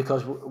 and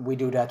because we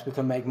do that, we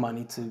can make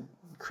money to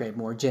create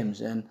more gyms.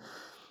 And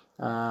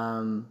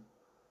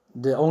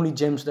the only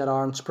gyms that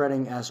aren't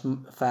spreading as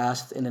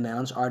fast in the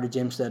Netherlands are the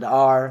gyms that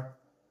are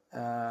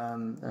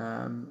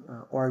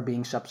or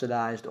being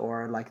subsidized,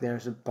 or like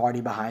there's a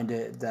party behind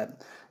it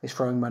that is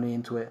throwing money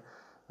into it.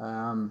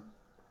 Those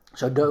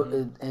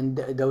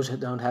who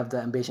don't have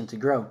the ambition to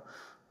grow,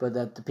 but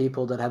that the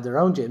people that have their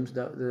own gyms,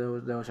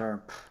 those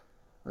are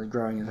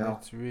growing as well.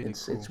 It's really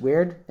cool. It's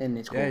weird and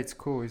it's cool. Yeah, it's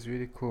cool. It's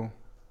really cool.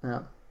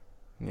 Yeah.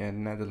 Yeah,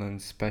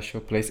 Netherlands,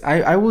 special place.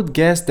 I would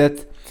guess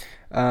that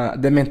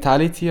the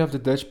mentality of the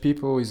Dutch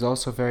people is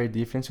also very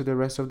different to the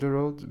rest of the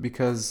world,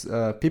 because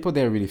people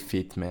there are really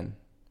fit, man.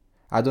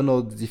 I don't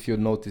know if you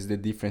notice the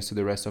difference to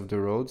the rest of the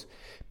world.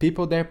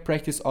 People there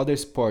practice other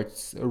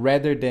sports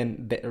rather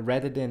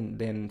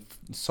than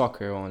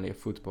soccer only,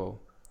 football.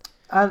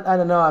 I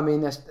don't know. I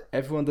mean,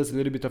 everyone does a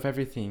little bit of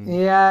everything.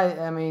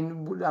 Yeah, I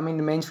mean,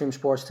 the mainstream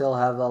sports still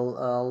have a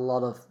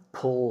lot of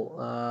pull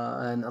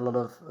and a lot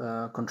of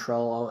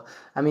control.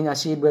 I mean, I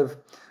see it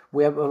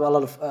we have a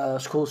lot of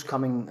schools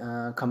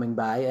coming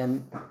by,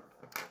 and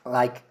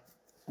like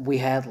we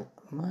had,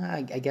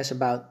 I guess,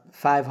 about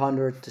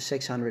 500 to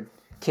 600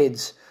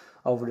 kids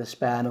over the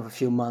span of a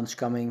few months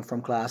coming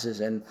from classes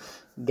and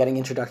getting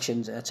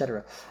introductions,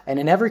 etc. And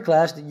in every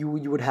class that you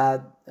would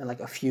have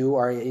like a few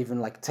or even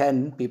like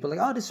 10 people like,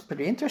 oh, this is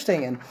pretty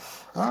interesting, and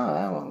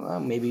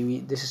maybe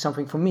this is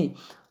something for me.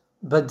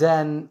 But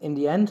then in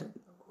the end,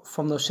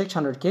 from those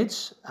 600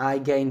 kids, I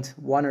gained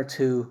 1 or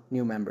 2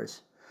 new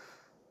members.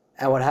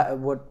 And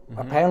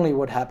apparently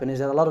what happened is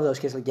that a lot of those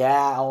kids like,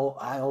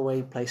 I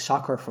always play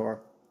soccer for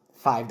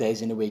 5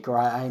 days in a week, or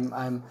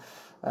I'm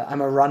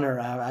a runner,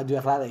 I do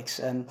athletics.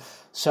 And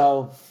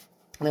so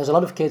there's a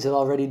lot of kids that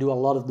already do a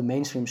lot of the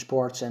mainstream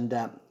sports, and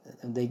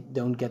they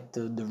don't get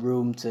the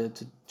room to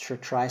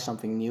try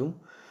something new.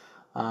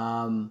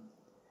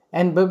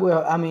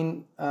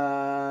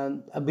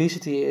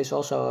 Obesity is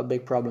also a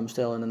big problem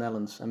still in the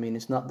Netherlands. I mean,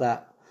 it's not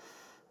that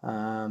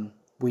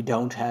we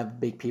don't have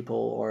big people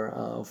or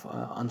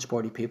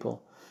unsporty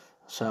people.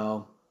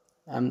 So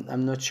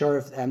I'm not sure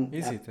if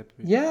is it?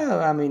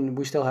 Yeah, I mean,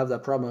 we still have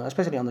that problem,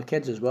 especially on the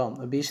kids as well.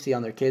 Obesity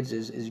on their kids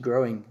is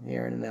growing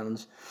here in the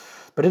Netherlands,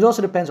 but it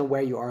also depends on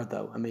where you are,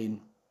 though. I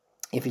mean,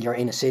 if you're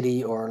in a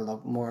city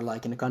or more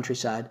like in the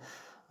countryside.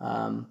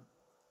 For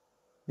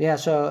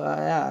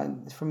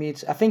me,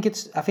 I think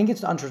it's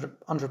the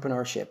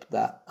entrepreneurship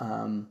that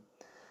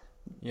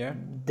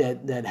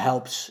that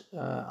helps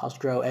us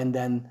grow, and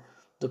then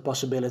the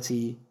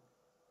possibility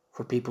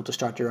for people to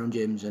start their own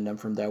gyms and then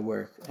from there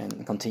work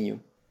and continue.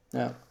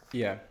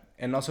 Yeah,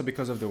 and also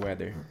because of the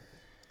weather.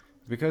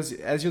 Because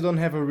as you don't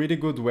have a really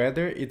good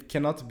weather, it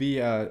cannot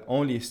be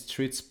only a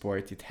street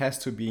sport. It has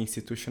to be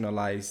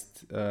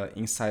institutionalized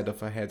inside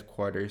of a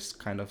headquarters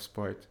kind of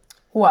sport.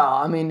 Well,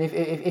 I mean,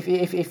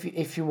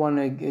 if you want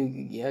to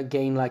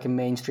gain like a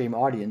mainstream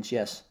audience,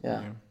 yes,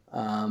 yeah.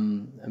 I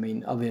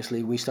mean,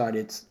 obviously we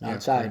started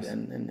outside,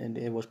 and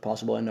it was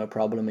possible and no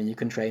problem, and you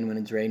can train when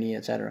it's rainy,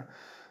 etc.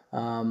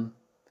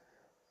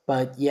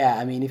 But yeah,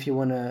 I mean, if you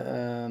want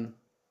to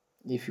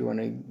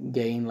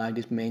gain like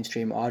this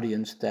mainstream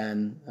audience,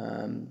 then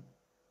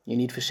you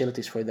need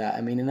facilities for that.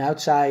 I mean, and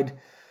outside,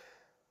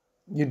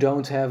 you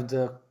don't have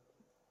the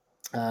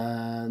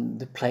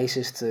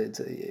places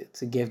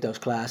to give those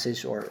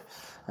classes, or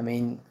I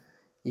mean,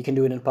 you can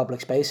do it in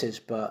public spaces,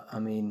 but I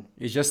mean,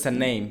 it's just a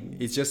name.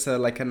 It's just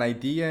like an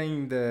idea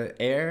in the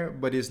air,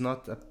 but it's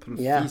not a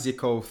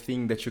physical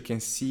thing that you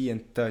can see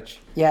and touch.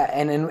 Yeah,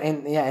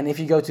 and if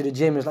you go to the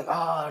gym, it's like,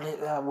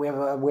 we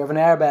have an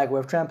airbag, we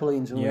have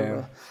trampolines, we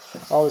have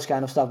all this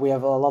kind of stuff. We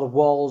have a lot of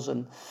walls,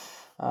 and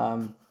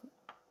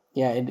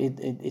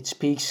it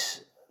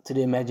speaks to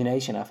the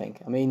imagination, I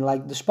think. I mean,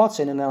 like the spots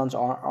in the Netherlands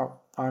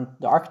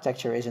aren't the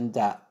architecture isn't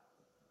that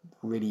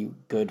really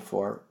good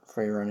for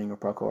running or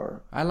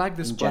parkour. I like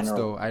the spots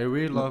though. I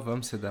really love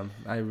Amsterdam.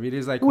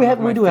 It's like we one of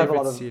my do have a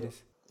favorite lot of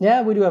cities.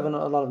 Yeah, we do have a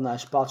lot of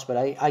nice spots, but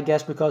I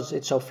guess because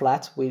it's so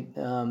flat, we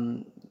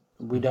don't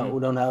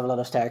have a lot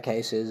of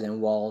staircases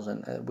and walls,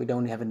 and we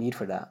don't have a need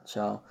for that.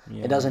 So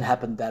it doesn't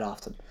happen that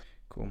often.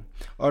 Cool.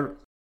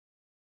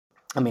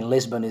 I mean,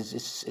 Lisbon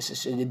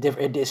is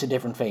a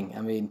different thing.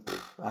 I mean,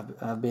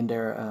 I've been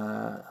there,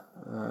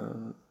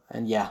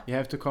 and yeah, you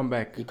have to come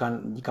back. You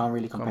can't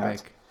really compare. Come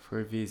back for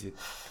a visit.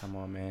 Come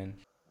on, man.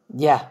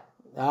 Yeah,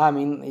 I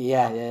mean,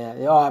 yeah.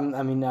 Oh,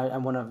 I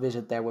want to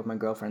visit there with my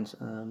girlfriends.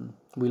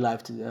 We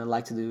like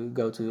to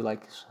go to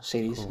like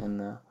cities, cool.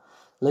 And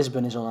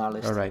Lisbon is on our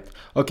list. All right.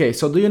 Okay.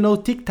 So do you know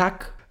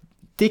Tic-Tac?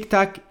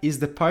 Tic-Tac is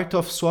the part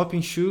of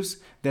swapping shoes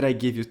that I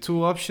give you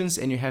 2 options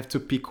and you have to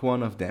pick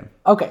one of them.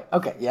 Okay.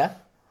 Yeah.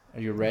 Are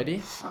you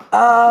ready?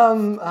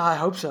 I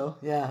hope so.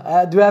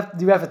 Yeah. Do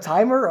you have a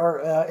timer,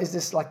 or is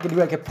this like,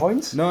 do I get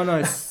points? No,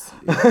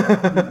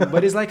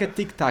 but it's like a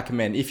tic-tac,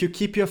 man. If you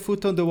keep your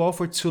foot on the wall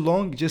for too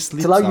long, just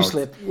slips Too long, you out.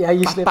 slip. Yeah,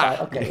 you slip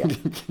out. Okay. Yeah.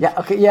 Yeah.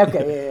 Okay. Yeah.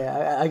 Okay.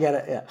 Yeah. I get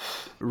it. Yeah.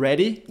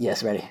 Ready?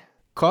 Yes. Ready.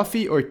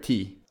 Coffee or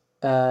tea?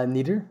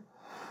 Neither.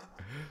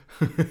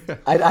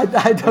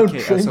 I don't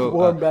drink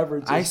warm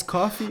beverages. Iced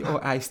coffee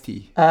or iced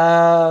tea?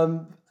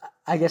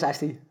 I guess iced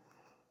tea,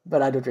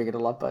 but I don't drink it a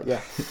lot. But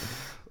yeah.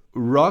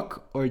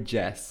 Rock or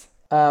jazz?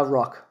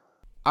 Rock.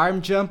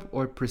 Arm jump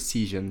or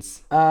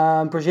precisions?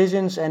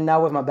 Precisions, and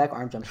now with my back,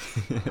 arm jumps.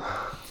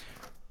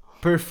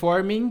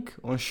 Performing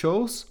on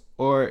shows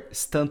or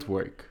stunt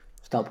work?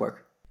 Stunt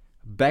work.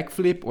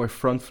 Backflip or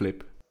front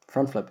flip?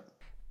 Front flip.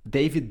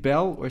 David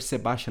Bell or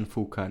Sebastian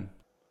Fulcan?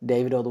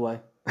 David all the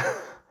way.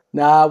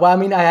 No, well, I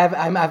mean,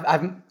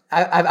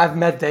 I've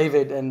met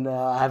David, and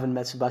I haven't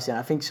met Sebastian.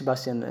 I think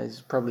Sebastian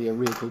is probably a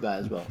really cool guy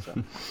as well.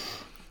 So.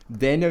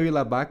 Daniel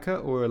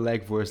Ilabaka or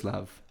Oleg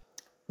Vorslav?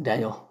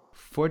 Daniel.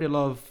 For the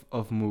Love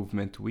of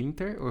Movement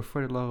winter or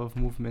For the Love of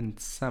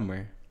Movement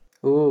summer?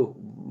 Ooh,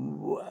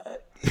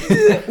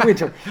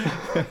 winter.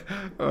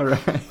 All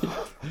right.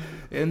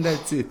 And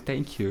that's it.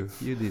 Thank you.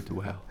 You did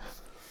well.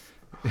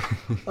 We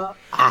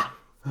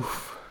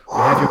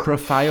have your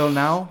profile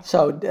now.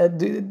 So,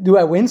 do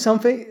I win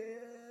something?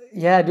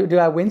 Yeah, do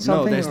I win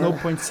something? No, there's no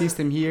point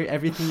system here.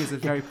 Everything is a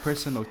very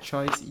personal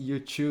choice. You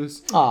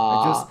choose.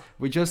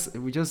 We're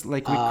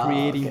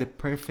creating the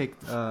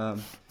perfect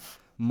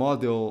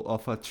model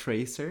of a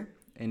tracer.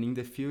 And in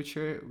the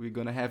future, we're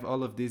gonna have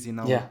all of this in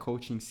our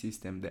coaching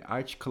system, the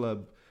Arch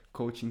Club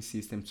coaching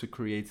system, to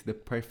create the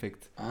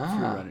perfect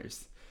free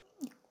runners.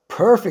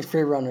 Perfect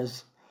free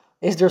runners.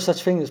 Is there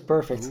such thing as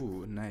perfect?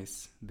 Ooh,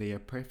 nice. They are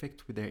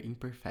perfect with their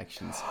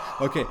imperfections.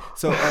 Okay,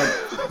 so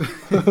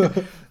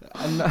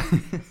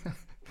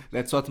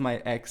that's what my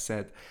ex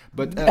said.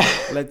 But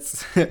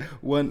let's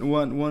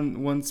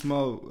one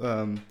small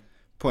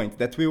point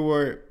that you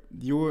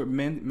were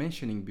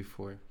mentioning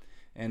before,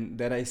 and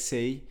that I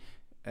said,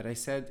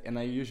 and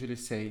I usually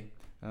say,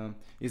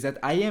 is that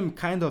I am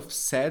kind of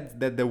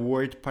sad that the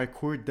word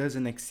parkour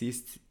doesn't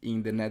exist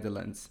in the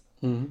Netherlands.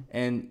 Mm-hmm.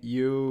 And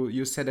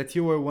you said that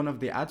you were one of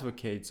the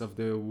advocates of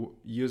the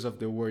use of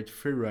the word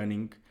free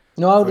running.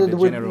 No, the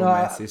general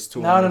masses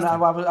to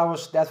understand. I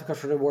was the advocate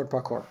for the word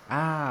parkour.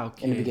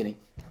 Okay. In the beginning.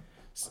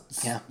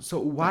 So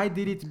why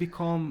did it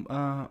become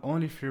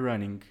only free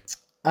running?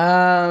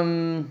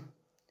 I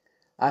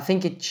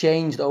think it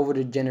changed over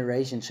the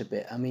generations a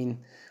bit. I mean,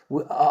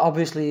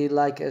 obviously,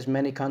 like as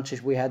many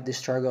countries, we had this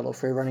struggle of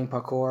free running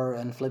parkour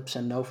and flips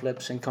and no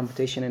flips and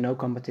competition and no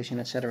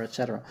competition, etc.,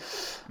 etc.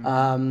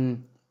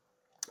 Mm-hmm.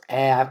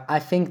 I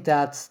think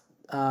that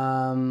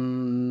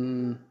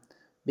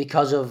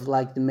because of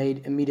like the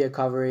media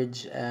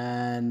coverage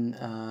and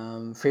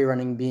free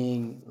running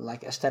being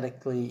like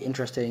aesthetically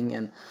interesting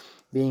and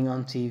being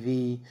on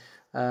TV,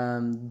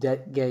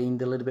 that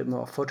gained a little bit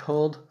more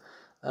foothold.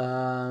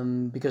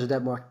 Because of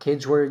that, more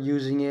kids were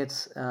using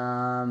it.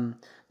 The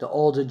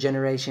older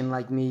generation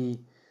like me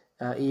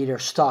either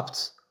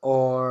stopped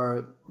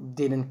or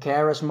didn't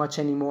care as much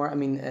anymore. I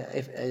mean,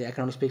 if I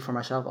can only speak for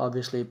myself,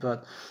 obviously,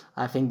 but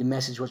I think the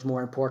message was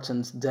more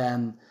important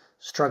than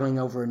struggling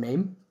over a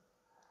name.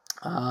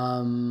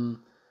 And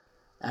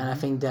I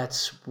think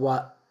that's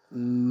what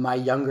my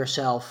younger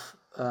self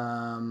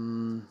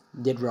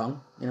did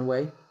wrong in a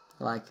way.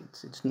 Like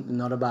it's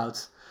not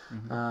about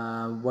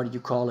what you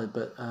call it,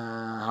 but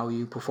how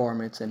you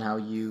perform it and how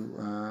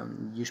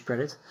you spread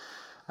it.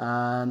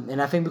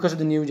 And I think because of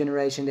the new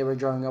generation, they were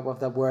growing up with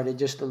that word. It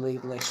just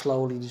like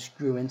slowly just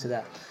grew into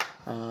that.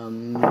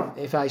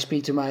 If I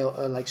speak to my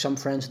like some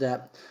friends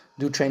that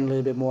do train a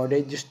little bit more,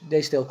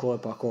 they still call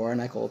it parkour,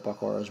 and I call it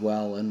parkour as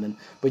well.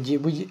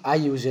 I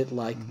use it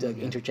like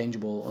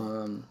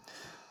interchangeable.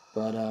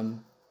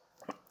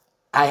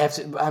 I have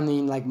to. I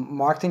mean, like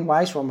marketing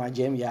wise for my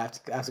gym, I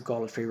have to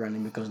call it free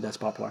running because that's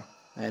popular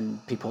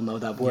and people know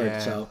that word.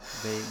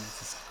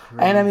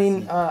 And I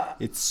mean,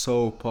 it's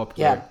so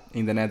popular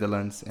in the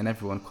Netherlands, and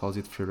everyone calls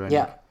it free running.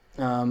 Yeah,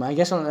 I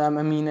guess. I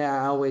mean,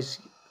 I always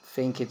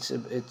think it's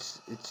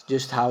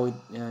just how it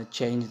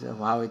changed,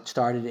 how it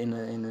started in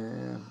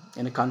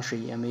a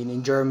country. I mean,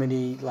 in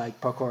Germany, like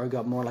parkour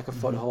got more like a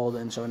foothold,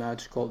 and so now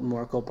it's called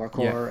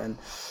parkour, and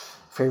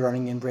free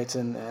running in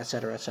Britain,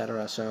 etc.,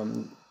 etc. So,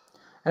 and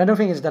I don't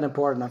think it's that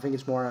important. I think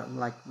it's more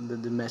like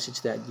the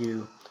message that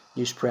you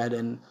spread.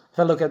 And if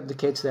I look at the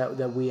kids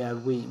that we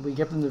have, we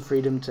give them the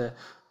freedom to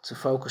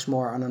focus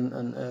more on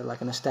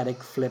an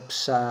aesthetic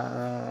flips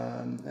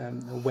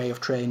way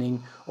of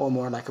training, or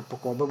more like a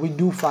parkour. But we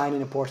do find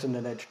it important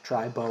that they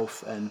try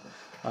both and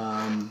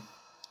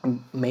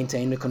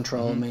maintain the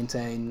control,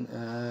 maintain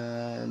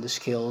the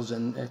skills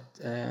and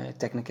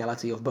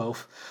technicality of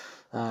both.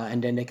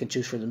 And then they can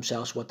choose for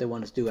themselves what they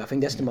want to do. I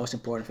think that's the most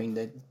important thing,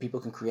 that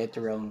people can create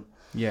their own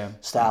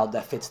style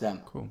that fits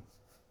them. Cool.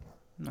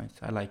 Nice,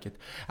 I like it.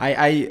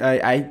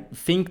 I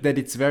think that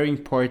it's very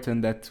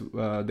important that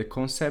the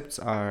concepts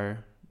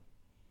are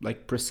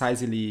like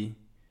precisely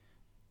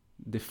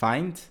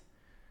defined.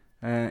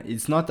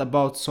 It's not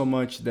about so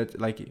much that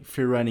like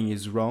free running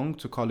is wrong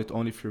to call it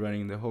only free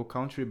running in the whole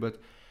country, but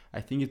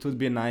I think it would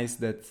be nice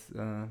that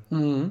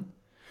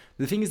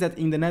the thing is that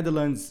in the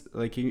Netherlands,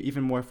 like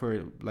even more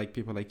for like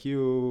people like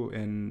you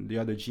and the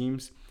other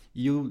gyms,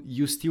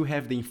 you still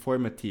have the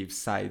informative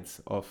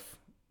sides of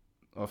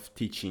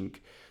teaching.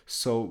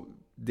 So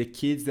the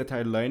kids that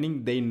are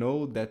learning, they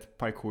know that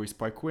parkour is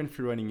parkour and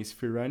free running is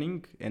free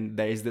running, and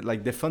there is the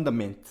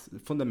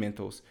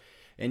fundamentals.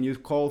 And you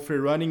call free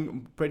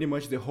running pretty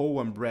much the whole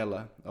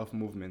umbrella of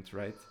movement,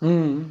 right?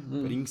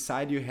 But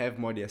inside you have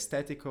more the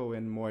aesthetical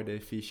and more the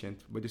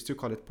efficient, but you still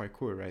call it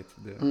parkour, right?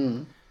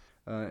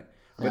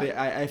 But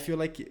I feel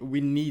like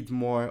we need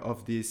more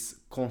of this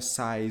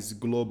concise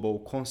global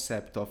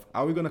concept of,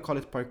 are we going to call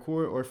it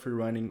parkour or free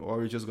running, or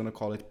are we just going to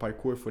call it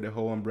parkour for the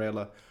whole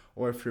umbrella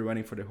or free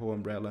running for the whole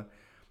umbrella?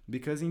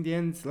 Because in the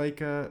end,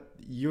 like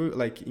you're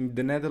like in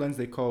the Netherlands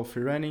they call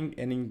free running,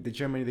 and in the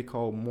Germany they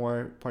call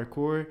more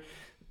parkour.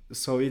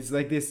 So it's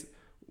like this,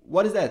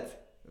 what is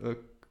that?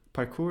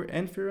 Parkour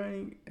and free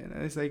running? And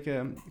it's like,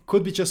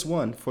 could be just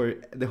one for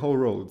the whole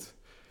road.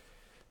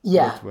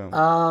 Yeah,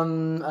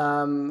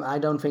 I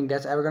don't think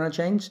that's ever gonna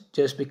change,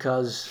 just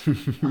because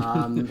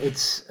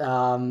it's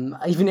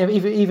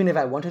even if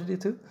I wanted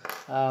it to,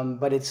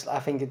 but I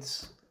think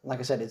it's like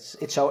I said,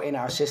 it's so in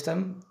our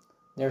system.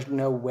 There's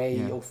no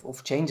way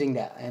of changing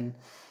that, and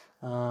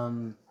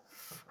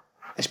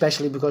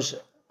especially because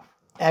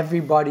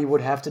everybody would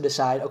have to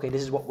decide, okay,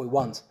 this is what we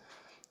want,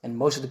 and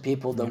most of the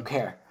people don't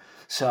care.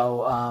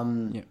 So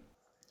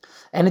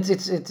and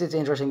it's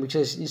interesting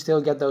because you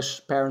still get those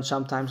parents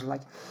sometimes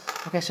like,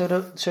 okay, so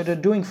they're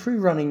doing free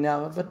running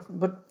now,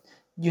 but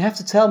you have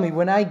to tell me,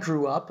 when I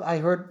grew up, I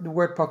heard the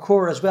word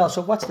parkour as well.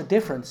 So what's the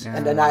difference?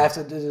 And then I have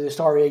to do the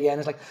story again.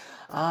 It's like,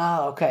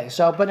 okay.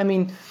 So, but I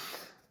mean,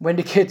 when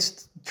the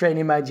kids train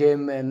in my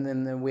gym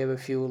and we have a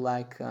few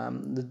like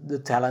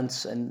the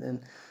talents and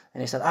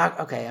they said,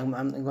 okay, I'm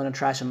going to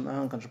try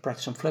I'm going to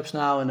practice some flips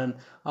now, and then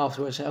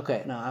afterwards,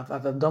 okay, now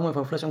I've done my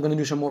flips, I'm going to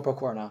do some more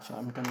parkour now, so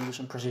I'm going to do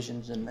some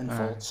precisions and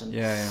faults, and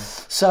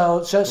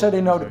so they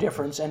know the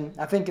difference, and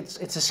I think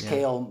it's a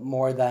scale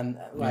more than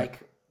like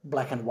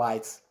black and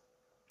white.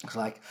 It's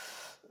like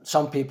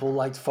some people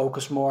like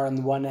focus more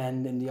on one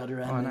end and the other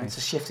end, and it's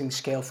a shifting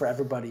scale for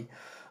everybody.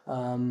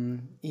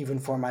 Even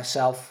for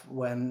myself,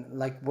 when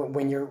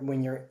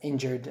you're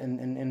injured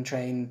and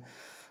train.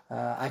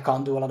 I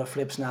can't do a lot of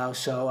flips now,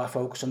 so I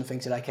focus on the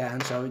things that I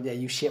can. So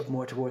you shift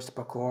more towards the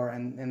parkour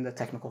and the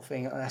technical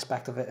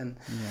aspect of it, and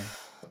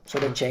so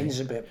that changes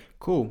a bit.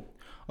 Cool.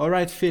 All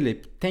right,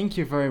 Philip. Thank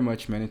you very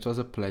much, man. It was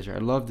a pleasure. I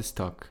love this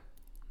talk.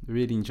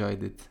 Really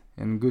enjoyed it,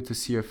 and good to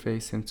see your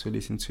face and to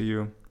listen to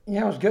you.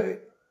 Yeah, it was good.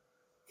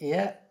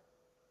 Yeah, it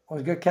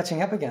was good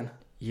catching up again.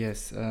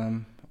 Yes.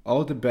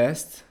 All the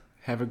best.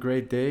 Have a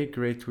great day,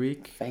 great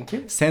week. Thank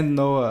you. Send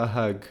Noah a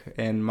hug,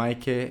 and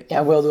Mike. Yeah, I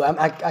will do.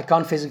 I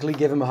can't physically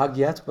give him a hug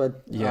yet,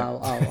 but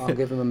I'll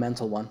give him a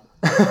mental one.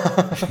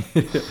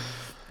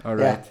 All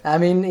right. Yeah, I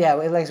mean,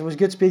 it was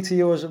good to speak to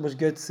you. It was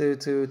good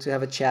to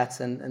have a chat,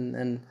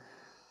 and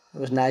it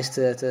was nice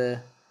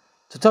to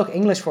talk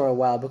English for a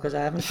while, because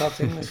I haven't talked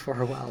English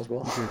for a while as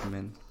well. Good,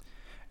 man.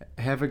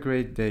 Have a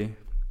great day.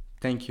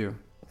 Thank you.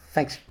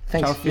 Thanks.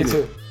 Ciao, you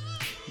too.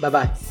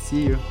 Bye-bye.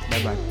 See you.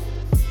 Bye-bye.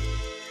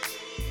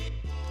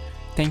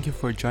 Thank you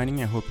for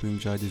joining. I hope you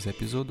enjoyed this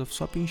episode of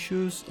Swapping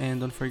Shoes, and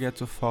don't forget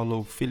to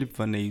follow Philip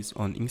Vanays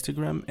on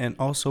Instagram and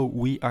also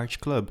We Arch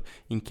Club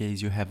in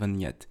case you haven't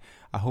yet.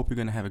 I hope you're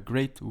gonna have a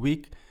great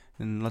week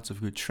and lots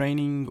of good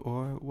training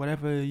or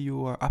whatever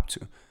you are up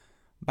to.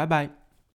 Bye bye.